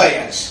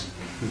bayat.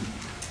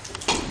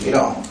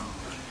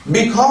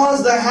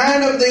 Because the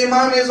hand of the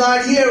Imam is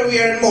not here, we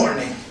are in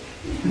mourning.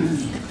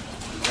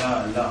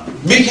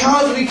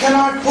 Because we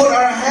cannot put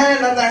our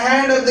hand on the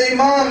hand of the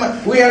Imam,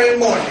 we are in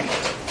mourning.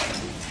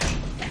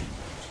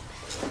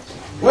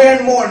 We're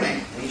in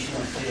mourning.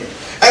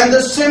 And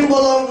the symbol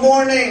of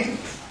mourning,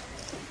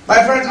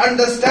 my friends,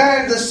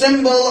 understand the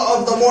symbol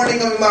of the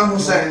mourning of Imam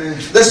Hussein.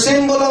 The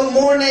symbol of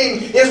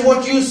mourning is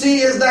what you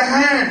see is the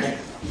hand.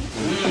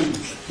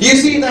 You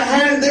see the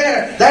hand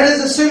there. That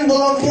is the symbol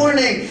of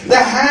mourning. The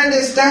hand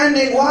is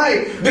standing.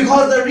 Why?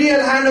 Because the real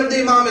hand of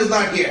the Imam is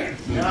not here.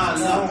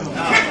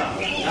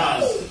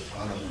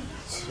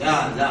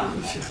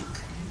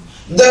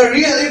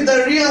 If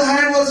the real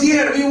hand was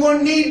here, we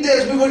wouldn't need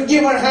this. We would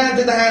give our hand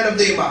to the hand of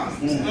the Imam.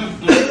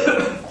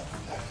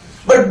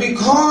 But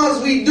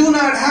because we do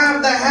not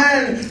have the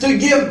hand to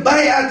give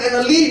bay'at and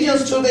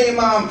allegiance to the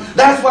Imam,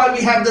 that's why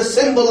we have the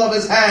symbol of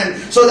his hand,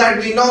 so that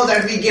we know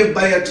that we give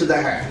bay'at to the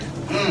hand.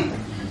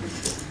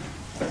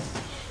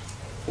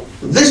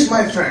 This,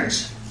 my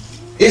friends,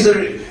 is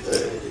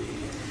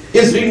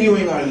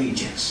renewing our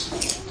allegiance.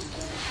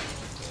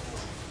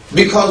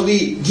 Because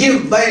we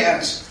give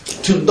bay'at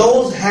to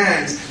those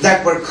hands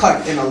that were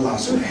cut in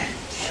Allah's way.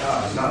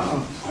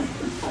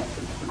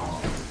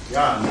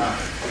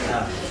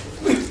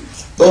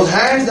 Those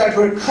hands that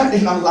were cut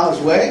in Allah's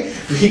way,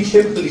 we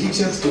give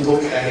allegiance to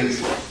those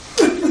hands.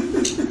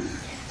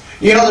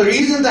 You know the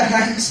reason the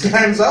hand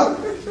stands up?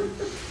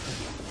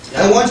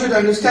 I want you to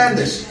understand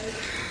this.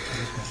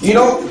 You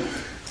know,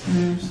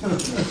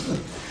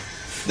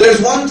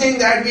 there's one thing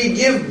that we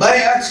give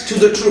bay'at to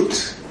the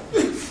truth.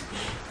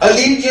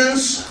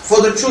 Allegiance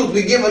for the truth.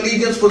 We give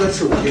allegiance for the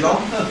truth, you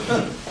know.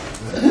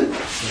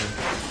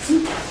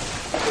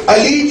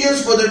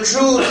 Allegiance for the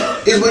truth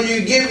is when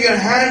you give your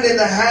hand in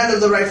the hand of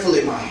the rightful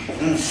Imam.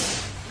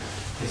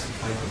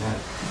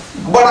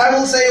 But I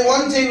will say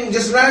one thing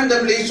just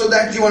randomly so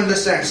that you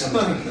understand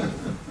something.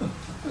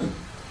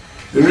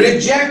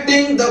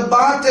 Rejecting the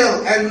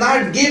batil and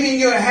not giving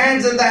your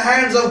hands in the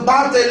hands of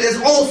batil is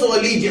also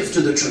allegiance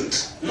to the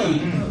truth.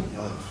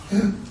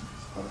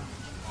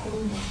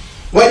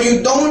 When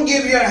you don't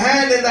give your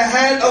hand in the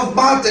hand of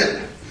batil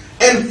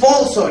and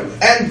falsehood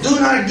and do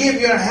not give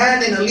your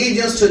hand in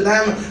allegiance to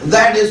them,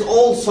 that is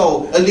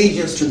also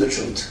allegiance to the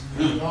truth.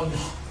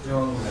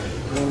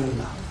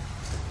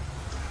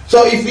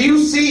 So if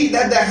you see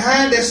that the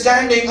hand is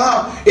standing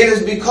up, it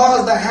is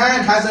because the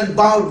hand hasn't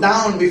bowed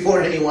down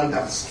before anyone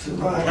else.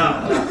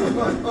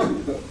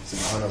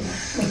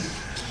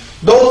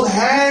 Those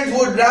hands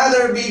would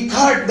rather be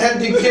cut than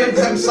to give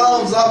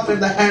themselves up in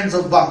the hands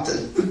of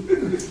batil.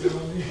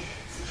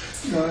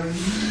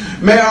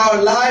 May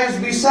our lives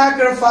be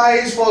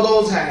sacrificed for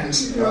those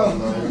hands.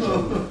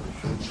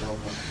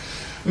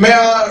 May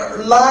our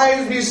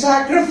lives be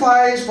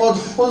sacrificed for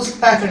those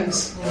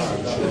hands.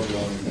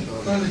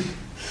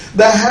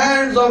 The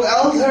hands of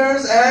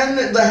elders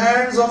and the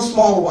hands of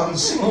small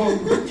ones.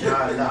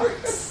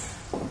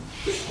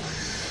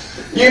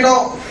 You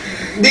know,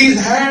 these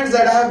hands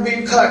that have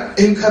been cut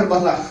in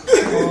Karbala,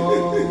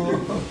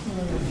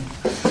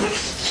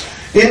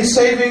 in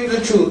saving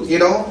the truth, you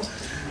know,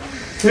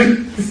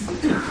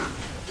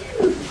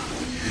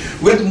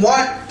 with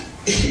what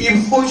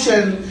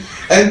emotion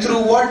and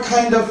through what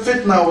kind of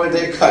fitna were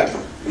they cut?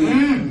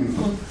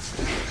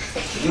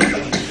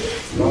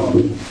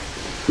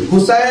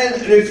 Hussein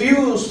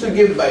refused to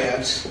give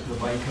bay'at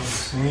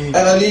and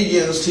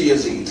allegiance to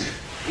Yazid.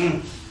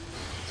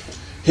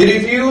 He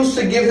refused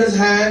to give his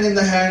hand in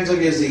the hands of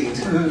Yazid.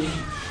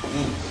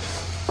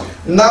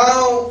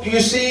 Now you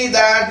see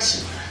that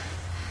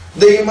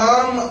the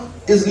Imam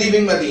is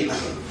leaving Medina.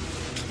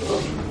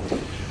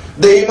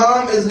 The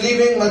Imam is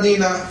leaving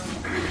Medina.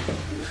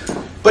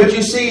 But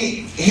you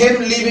see,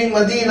 him leaving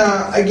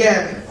Medina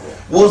again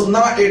was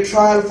not a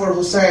trial for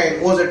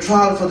Hussein, was a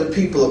trial for the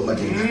people of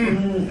Medina.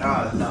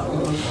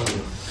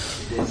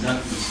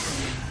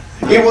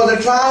 It was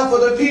a trial for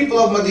the people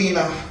of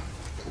Medina.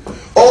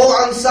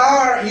 Oh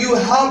Ansar, you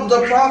helped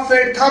the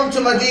Prophet come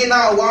to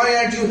Medina, why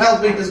aren't you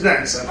helping his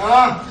grandson?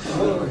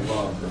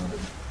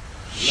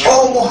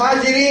 Oh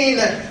Muhajirin,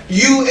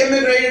 you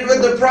immigrated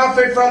with the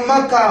Prophet from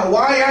Makkah,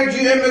 why aren't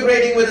you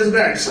immigrating with his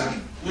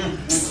grandson?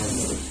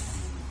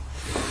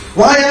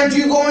 Why aren't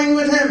you going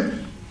with him?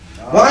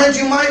 Why aren't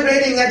you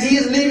migrating that he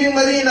is leaving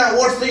Medina?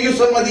 What's the use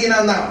of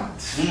Medina now?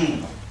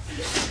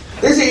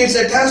 You see, it's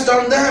a test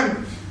on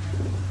them,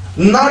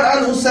 not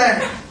on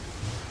Hussein.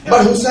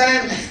 But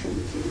Hussein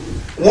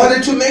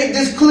wanted to make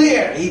this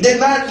clear. He did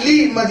not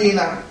leave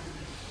Medina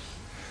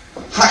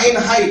in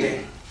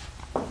hiding,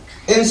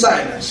 in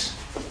silence.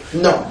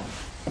 No.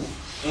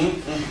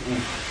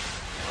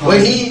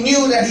 When he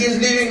knew that he is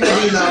leaving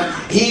Medina,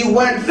 he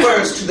went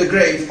first to the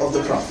grave of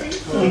the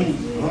Prophet.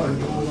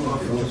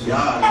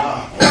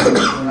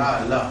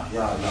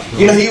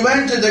 You know, he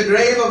went to the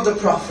grave of the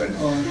Prophet,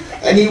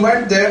 and he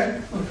went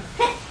there,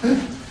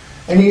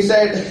 and he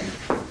said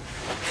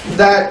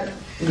that,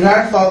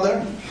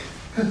 grandfather,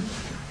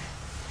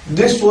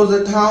 this was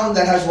the town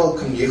that has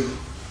welcomed you.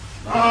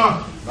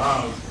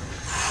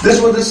 This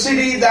was the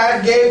city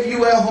that gave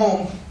you a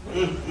home,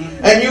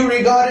 and you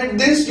regarded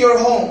this your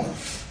home.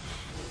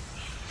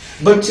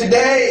 But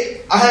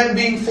today, I am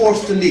being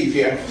forced to leave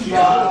here.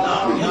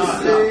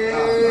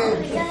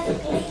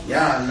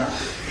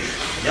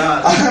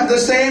 I am the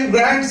same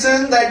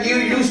grandson that you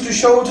used to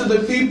show to the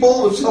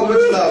people with so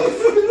much love.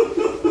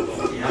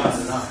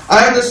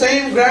 I am the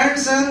same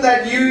grandson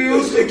that you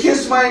used to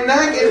kiss my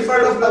neck in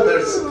front of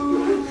others.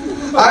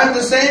 I am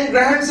the same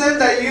grandson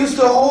that you used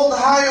to hold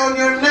high on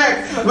your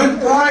neck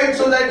with pride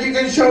so that you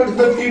can show to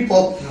the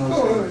people.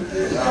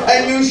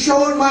 And you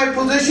showed my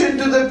position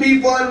to the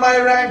people and my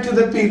rank to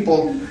the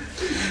people.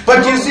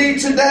 But you see,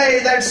 today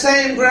that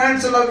same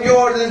grandson of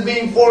yours is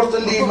being forced to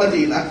leave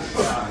Medina.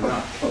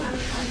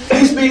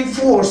 He's being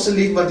forced to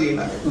leave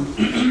Medina.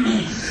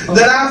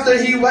 Then after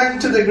he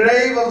went to the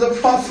grave of the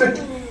Prophet,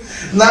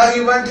 now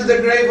he went to the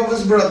grave of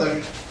his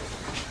brother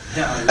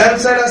and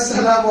said,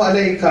 Assalamu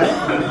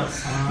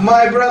alaikum.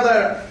 My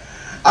brother,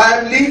 I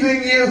am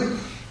leaving you.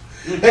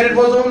 And it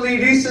was only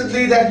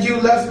recently that you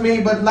left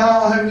me, but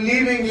now I am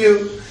leaving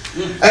you.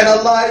 And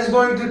Allah is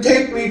going to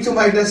take me to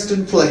my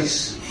destined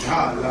place.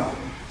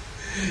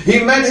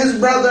 He met his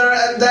brother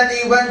and then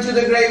he went to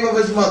the grave of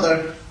his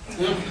mother.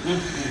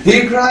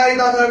 He cried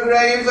on her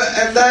grave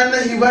and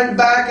then he went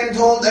back and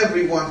told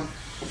everyone.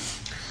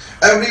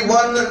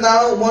 Everyone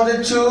now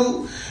wanted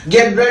to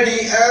get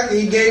ready and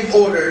he gave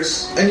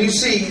orders. And you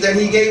see that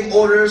he gave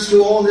orders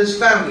to all his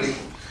family.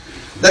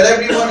 That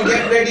everyone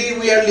get ready,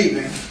 we are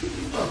leaving.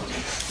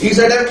 He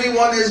said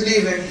everyone is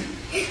leaving,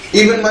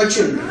 even my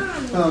children.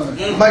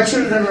 My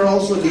children are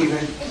also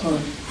leaving.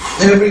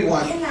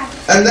 Everyone.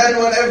 And then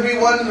when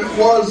everyone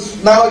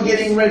was now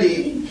getting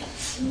ready,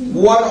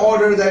 one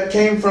order that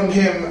came from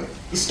him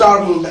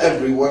startled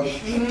everyone.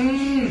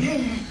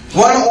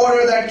 One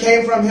order that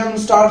came from him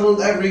startled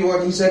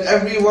everyone. He said,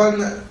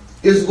 everyone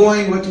is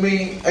going with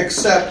me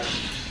except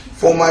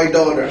for my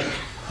daughter,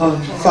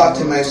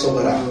 Fatima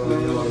Safar.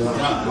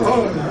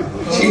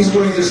 She's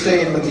going to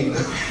stay in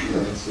Medina.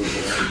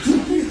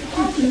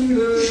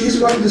 She's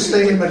going to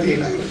stay in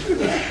Medina.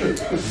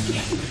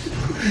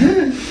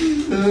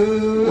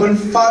 When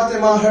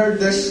Fatima heard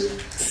this,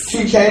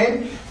 she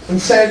came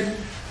and said,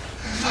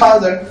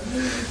 Father,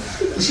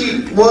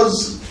 she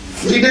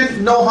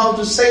didn't know how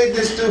to say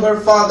this to her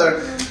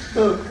father.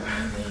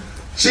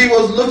 She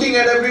was looking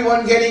at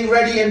everyone getting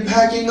ready and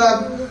packing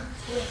up,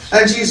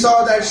 and she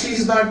saw that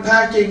she's not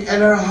packing,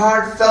 and her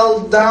heart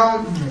fell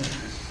down,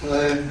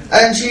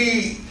 and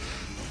she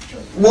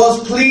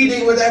was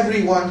pleading with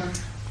everyone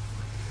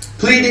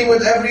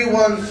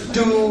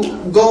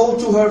to go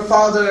to her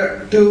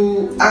father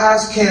to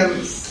ask him,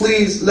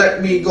 please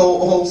let me go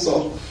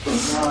also.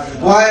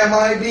 Why am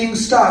I being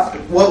stopped?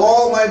 Well,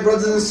 all my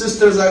brothers and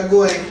sisters are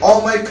going,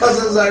 all my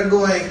cousins are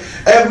going,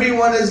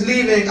 everyone is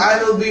leaving,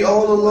 I will be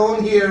all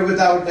alone here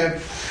without him,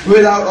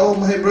 without all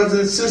my brothers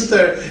and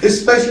sisters,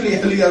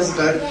 especially Ali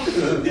Asghar.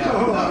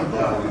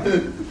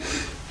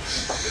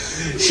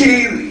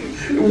 She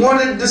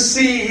wanted to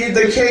see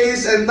the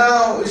case, and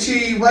now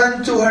she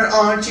went to her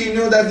aunt. She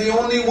knew that the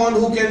only one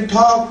who can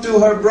talk to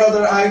her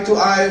brother eye to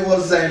eye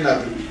was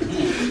Zainab.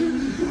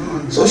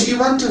 So she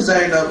went to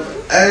Zainab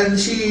and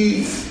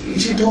she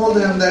told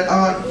him that,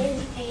 Aunt,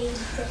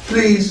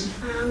 please,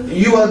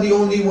 you are the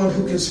only one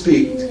who can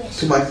speak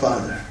to my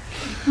father.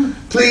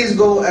 Please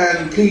go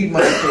and plead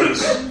my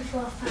case.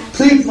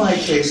 Plead my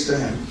case to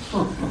him.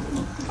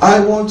 I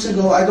want to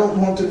go, I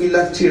don't want to be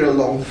left here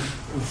alone.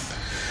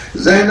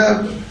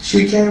 Zainab,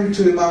 she came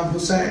to Imam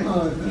Hussein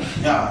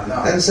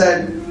and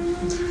said,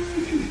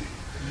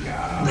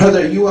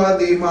 brother, you are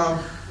the Imam,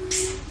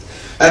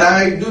 and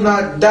I do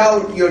not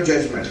doubt your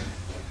judgment.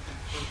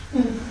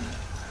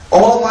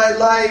 All my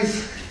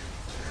life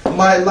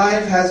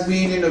has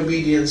been in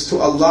obedience to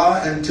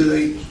Allah and to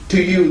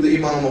you, the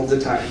Imam of the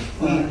time.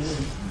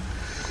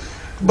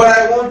 But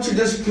I want to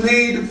just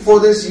plead for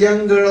this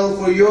young girl,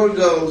 for your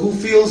girl, who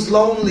feels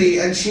lonely,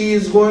 and she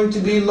is going to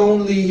be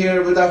lonely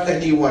here without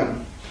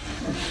anyone.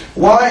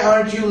 Why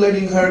aren't you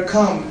letting her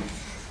come?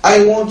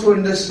 I want to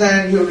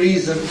understand your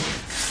reason.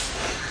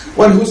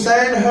 When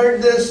Hussein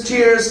heard this,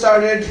 tears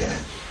started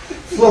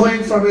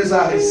flowing from his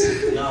eyes.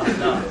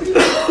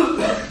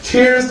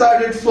 Tears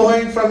started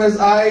flowing from his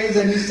eyes,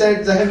 and he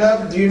said,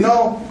 Zainab, do you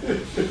know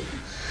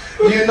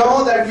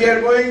that we are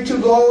going to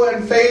go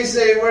and face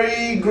a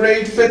very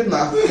great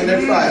fitna in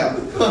a trial?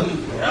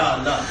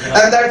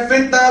 And that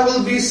fitna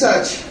will be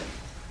such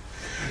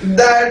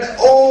that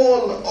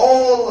all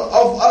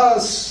of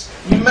us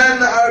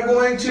men are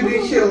going to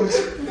be killed,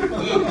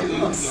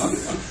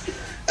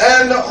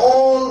 and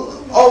all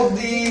of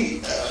the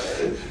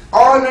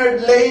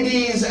honored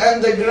ladies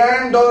and the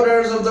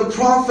granddaughters of the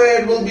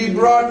Prophet will be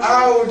brought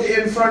out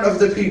in front of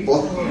the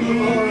people.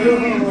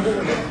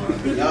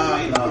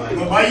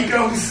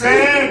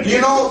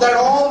 You know that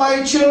all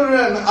my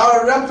children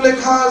are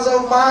replicas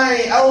of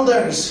my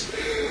elders.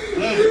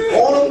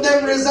 All of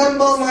them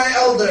resemble my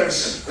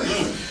elders.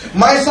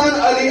 My son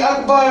Ali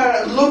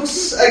Akbar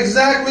looks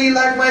exactly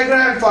like my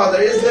grandfather,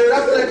 is the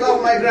replica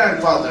of my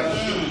grandfather.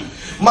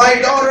 My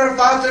daughter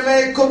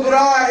Fatima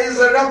Kubra is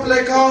a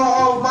replica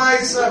of my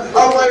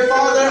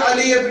father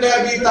Ali ibn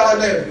Abi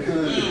Talib.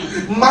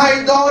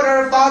 My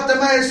daughter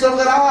Fatima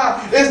Sughra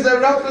is the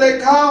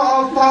replica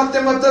of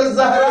Fatima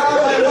al-Zahra,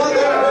 my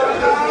mother.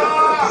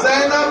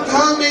 Zainab,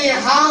 tell me,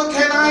 how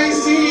can I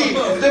see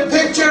the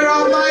picture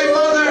of my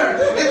mother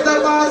in the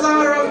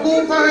bazaar of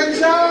Kufa and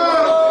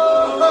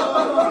Sham?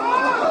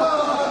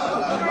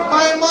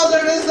 My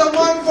mother is the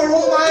one for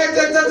whom I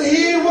said that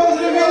He was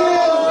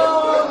revealed.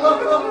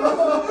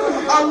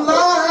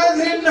 Allah has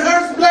hidden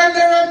her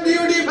splendor and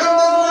beauty from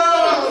this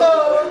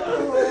world.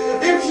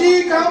 If she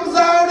comes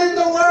out in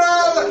the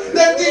world,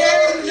 then the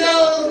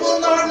angels will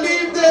not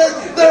leave this.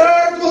 The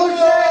earth will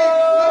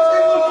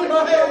shake.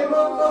 Nothing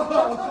will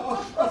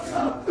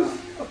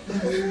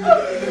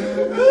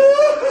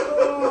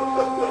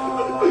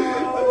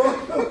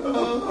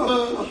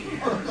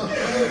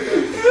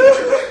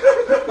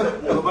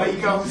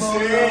Baig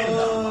Hussein.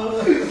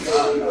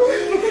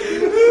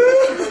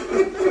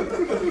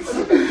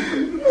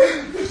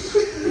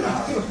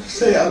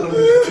 سيعلم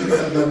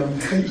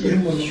أي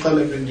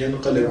منقلب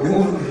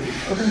ينقلبون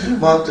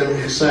باطل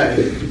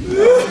حسين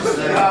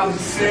Ya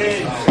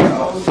Hussein.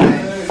 Ya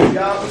Hussein.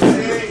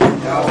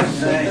 Ya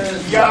Hussein.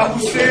 Ya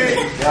Hussein.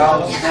 Ya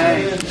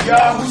Hussein.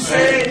 Ya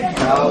Hussein.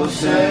 Ya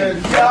Hussein.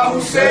 Ya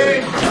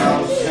Hussein.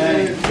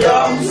 Ya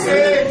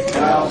Hussein.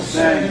 Ya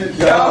Hussein.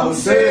 Ya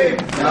Hussein.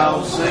 Ya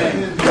Hussein.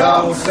 Ya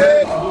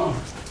Hussein.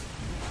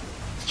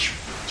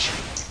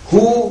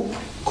 Who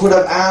could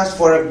have asked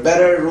for a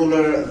better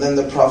ruler than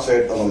the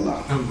Prophet of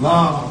Allah?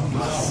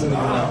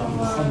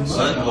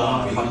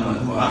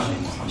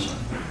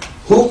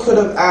 Who could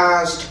have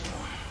asked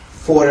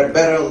for a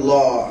better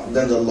law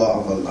than the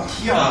law of Allah?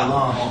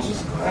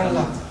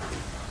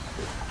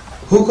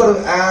 Who could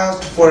have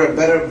asked for a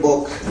better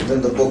book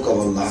than the book of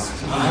Allah?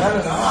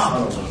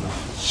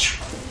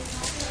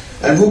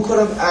 And who could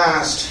have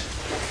asked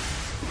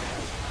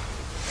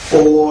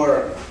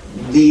for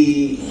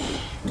the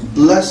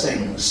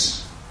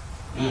blessings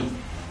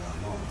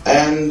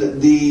and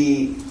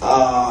the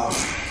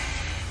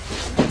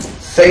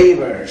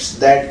favors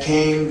that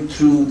came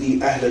through the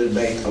Ahlul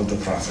Bayt of the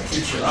Prophet?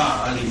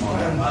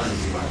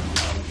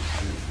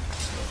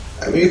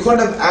 I mean, you couldn't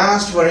have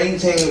asked for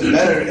anything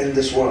better in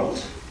this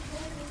world.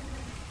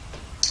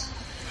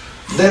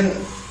 Then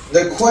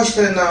the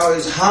question now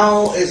is,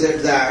 how is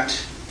it that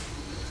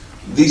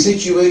the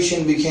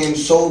situation became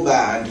so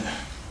bad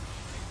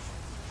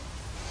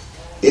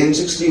in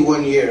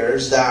 61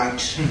 years that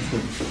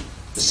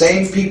the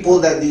same people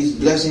that these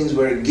blessings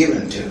were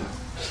given to,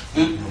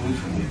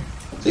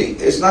 see,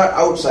 it's not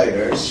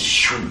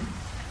outsiders,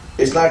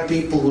 it's not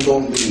people who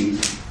don't believe,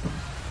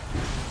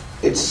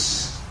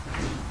 it's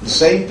the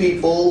same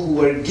people who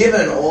were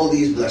given all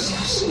these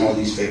blessings, all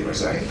these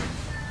favors, right?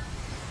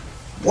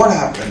 What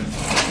happened?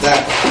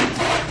 That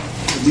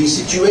the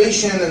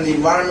situation and the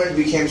environment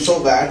became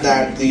so bad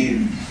that the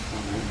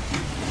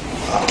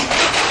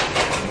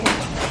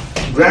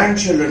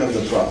grandchildren of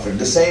the Prophet,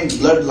 the same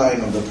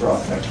bloodline of the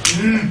Prophet,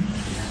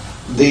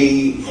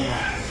 the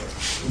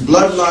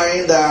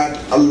bloodline that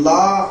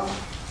Allah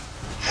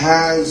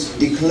has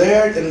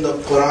declared in the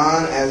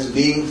Quran as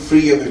being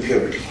free of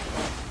impurity.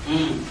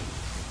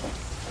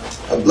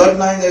 A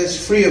bloodline that is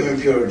free of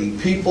impurity,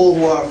 people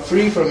who are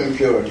free from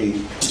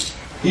impurity,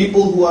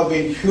 people who have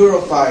been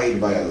purified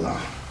by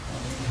Allah.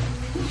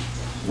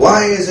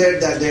 Why is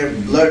it that their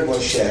blood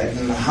was shed,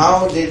 and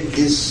how did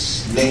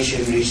this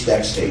nation reach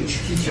that stage?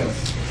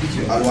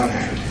 On one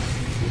hand.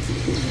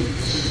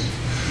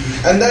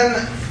 And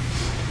then,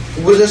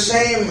 with the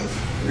same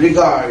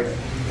regard,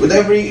 with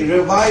every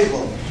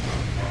revival,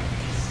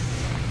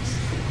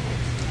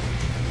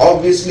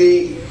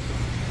 obviously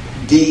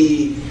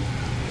the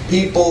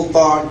people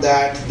thought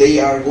that they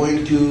are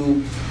going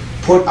to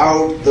put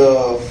out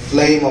the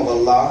flame of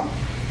Allah,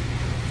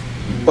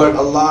 but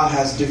Allah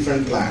has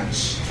different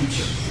plans.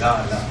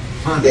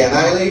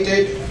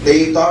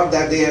 They thought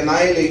that they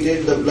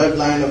annihilated the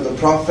bloodline of the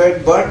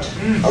Prophet, but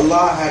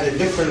Allah had a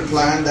different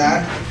plan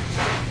that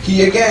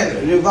He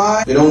again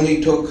revived. It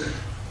only took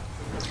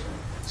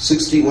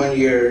 61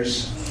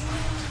 years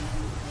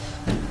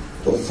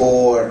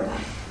before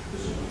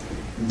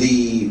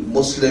the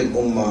Muslim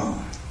Ummah,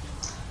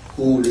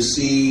 who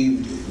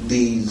received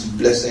these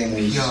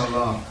blessings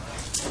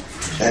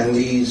and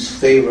these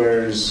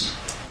favors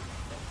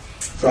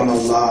from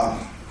Allah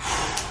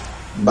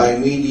by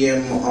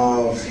medium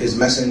of His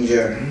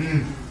Messenger.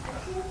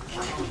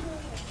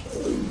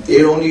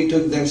 It only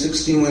took them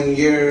 61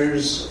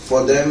 years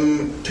for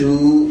them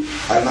to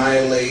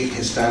annihilate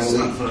his family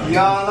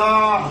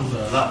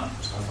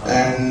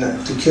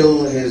and to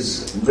kill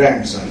his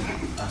grandson.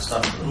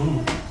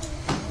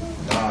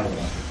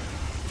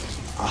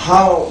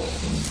 How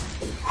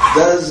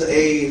does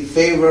a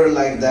favor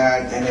like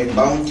that and a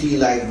bounty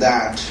like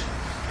that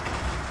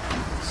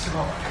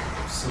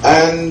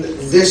and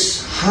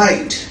this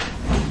height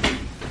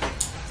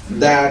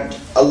that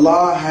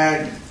Allah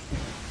had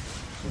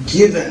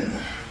given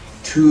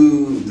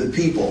to the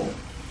people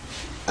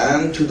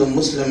and to the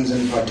Muslims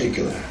in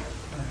particular,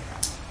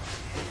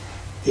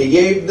 He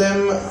gave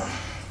them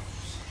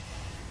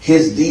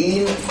His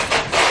deen,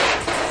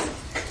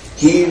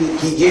 He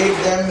gave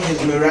them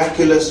His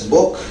miraculous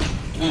book,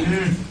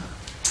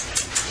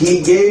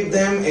 He gave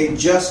them a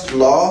just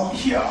law,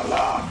 Ya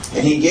Allah.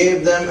 and He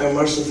gave them a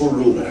merciful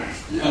ruler.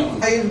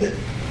 And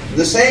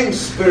the same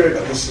spirit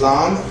of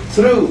Islam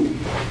through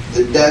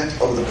the death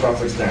of the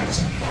Prophet's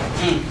grandson.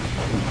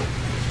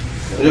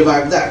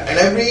 Revive that.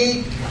 And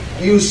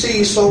you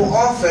see so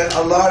often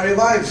Allah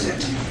revives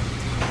it.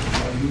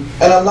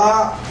 And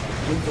Allah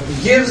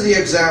gives the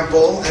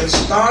example and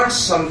starts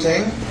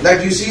something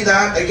that you see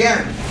that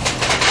again.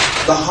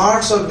 The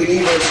hearts of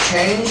believers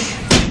change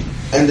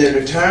and they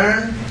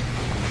return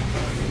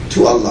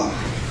to Allah.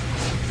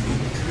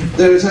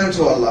 They return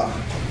to Allah.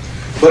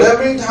 But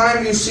every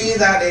time you see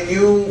that a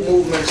new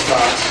movement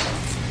starts,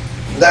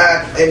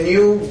 that a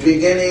new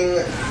beginning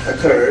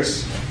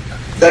occurs,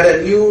 that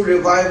a new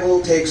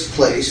revival takes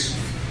place,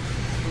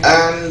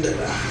 and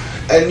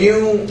a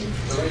new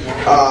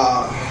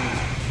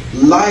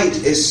light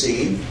is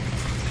seen,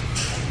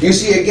 you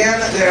see again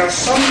there are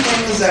some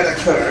things that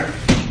occur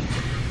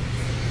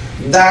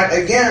that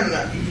again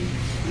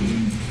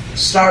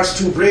starts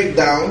to break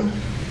down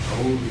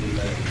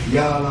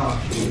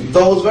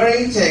those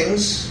very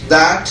things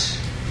that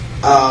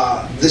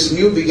this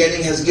new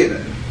beginning has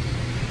given.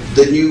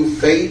 The new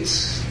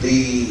faith,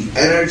 the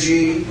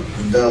energy,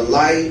 the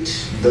light,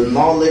 the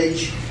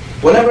knowledge.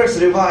 Whenever it's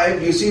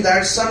revived, you see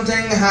that some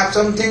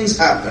things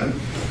happen.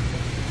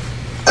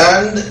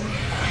 And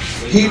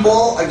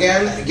people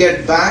again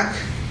get back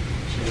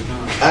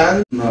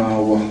and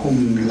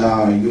وَهُمْ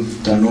لَا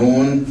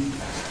يُفْتَنُونَ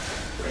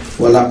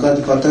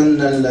وَلَقَدْ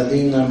فَتَنَّا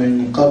الَّذِينَ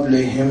مِنْ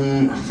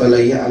قَبْلِهِمْ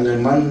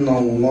فَلَيَعْلَمَنَّ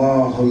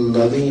اللَّهُ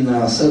الَّذِينَ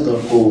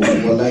صَدَقُوا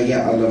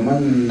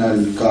وَلَيَعْلَمَنَّ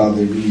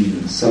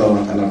الْكَاذِبِينَ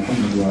صلوات على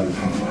محمد وعلى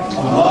محمد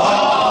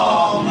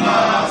اللهم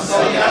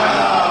صل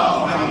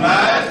على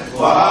محمد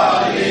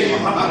وآل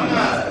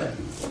محمد.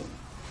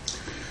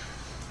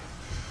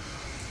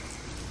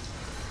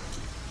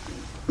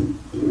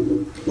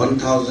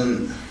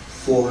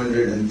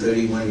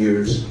 1,431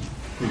 years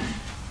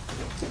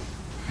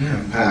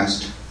have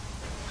passed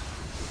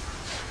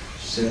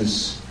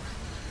since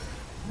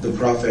the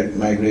Prophet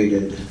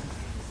migrated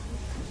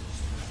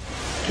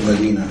to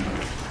Medina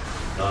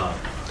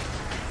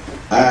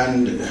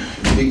and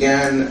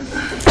began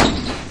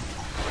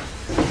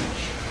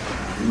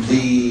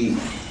the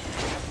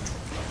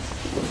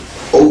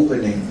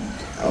opening,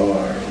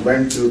 or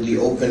went through the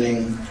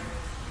opening,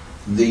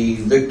 the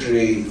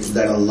victory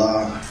that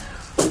Allah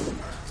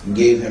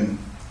gave him,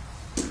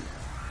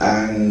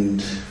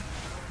 and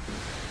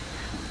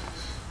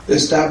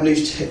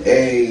established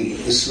a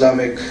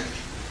Islamic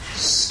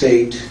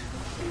state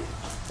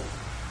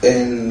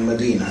in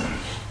Medina.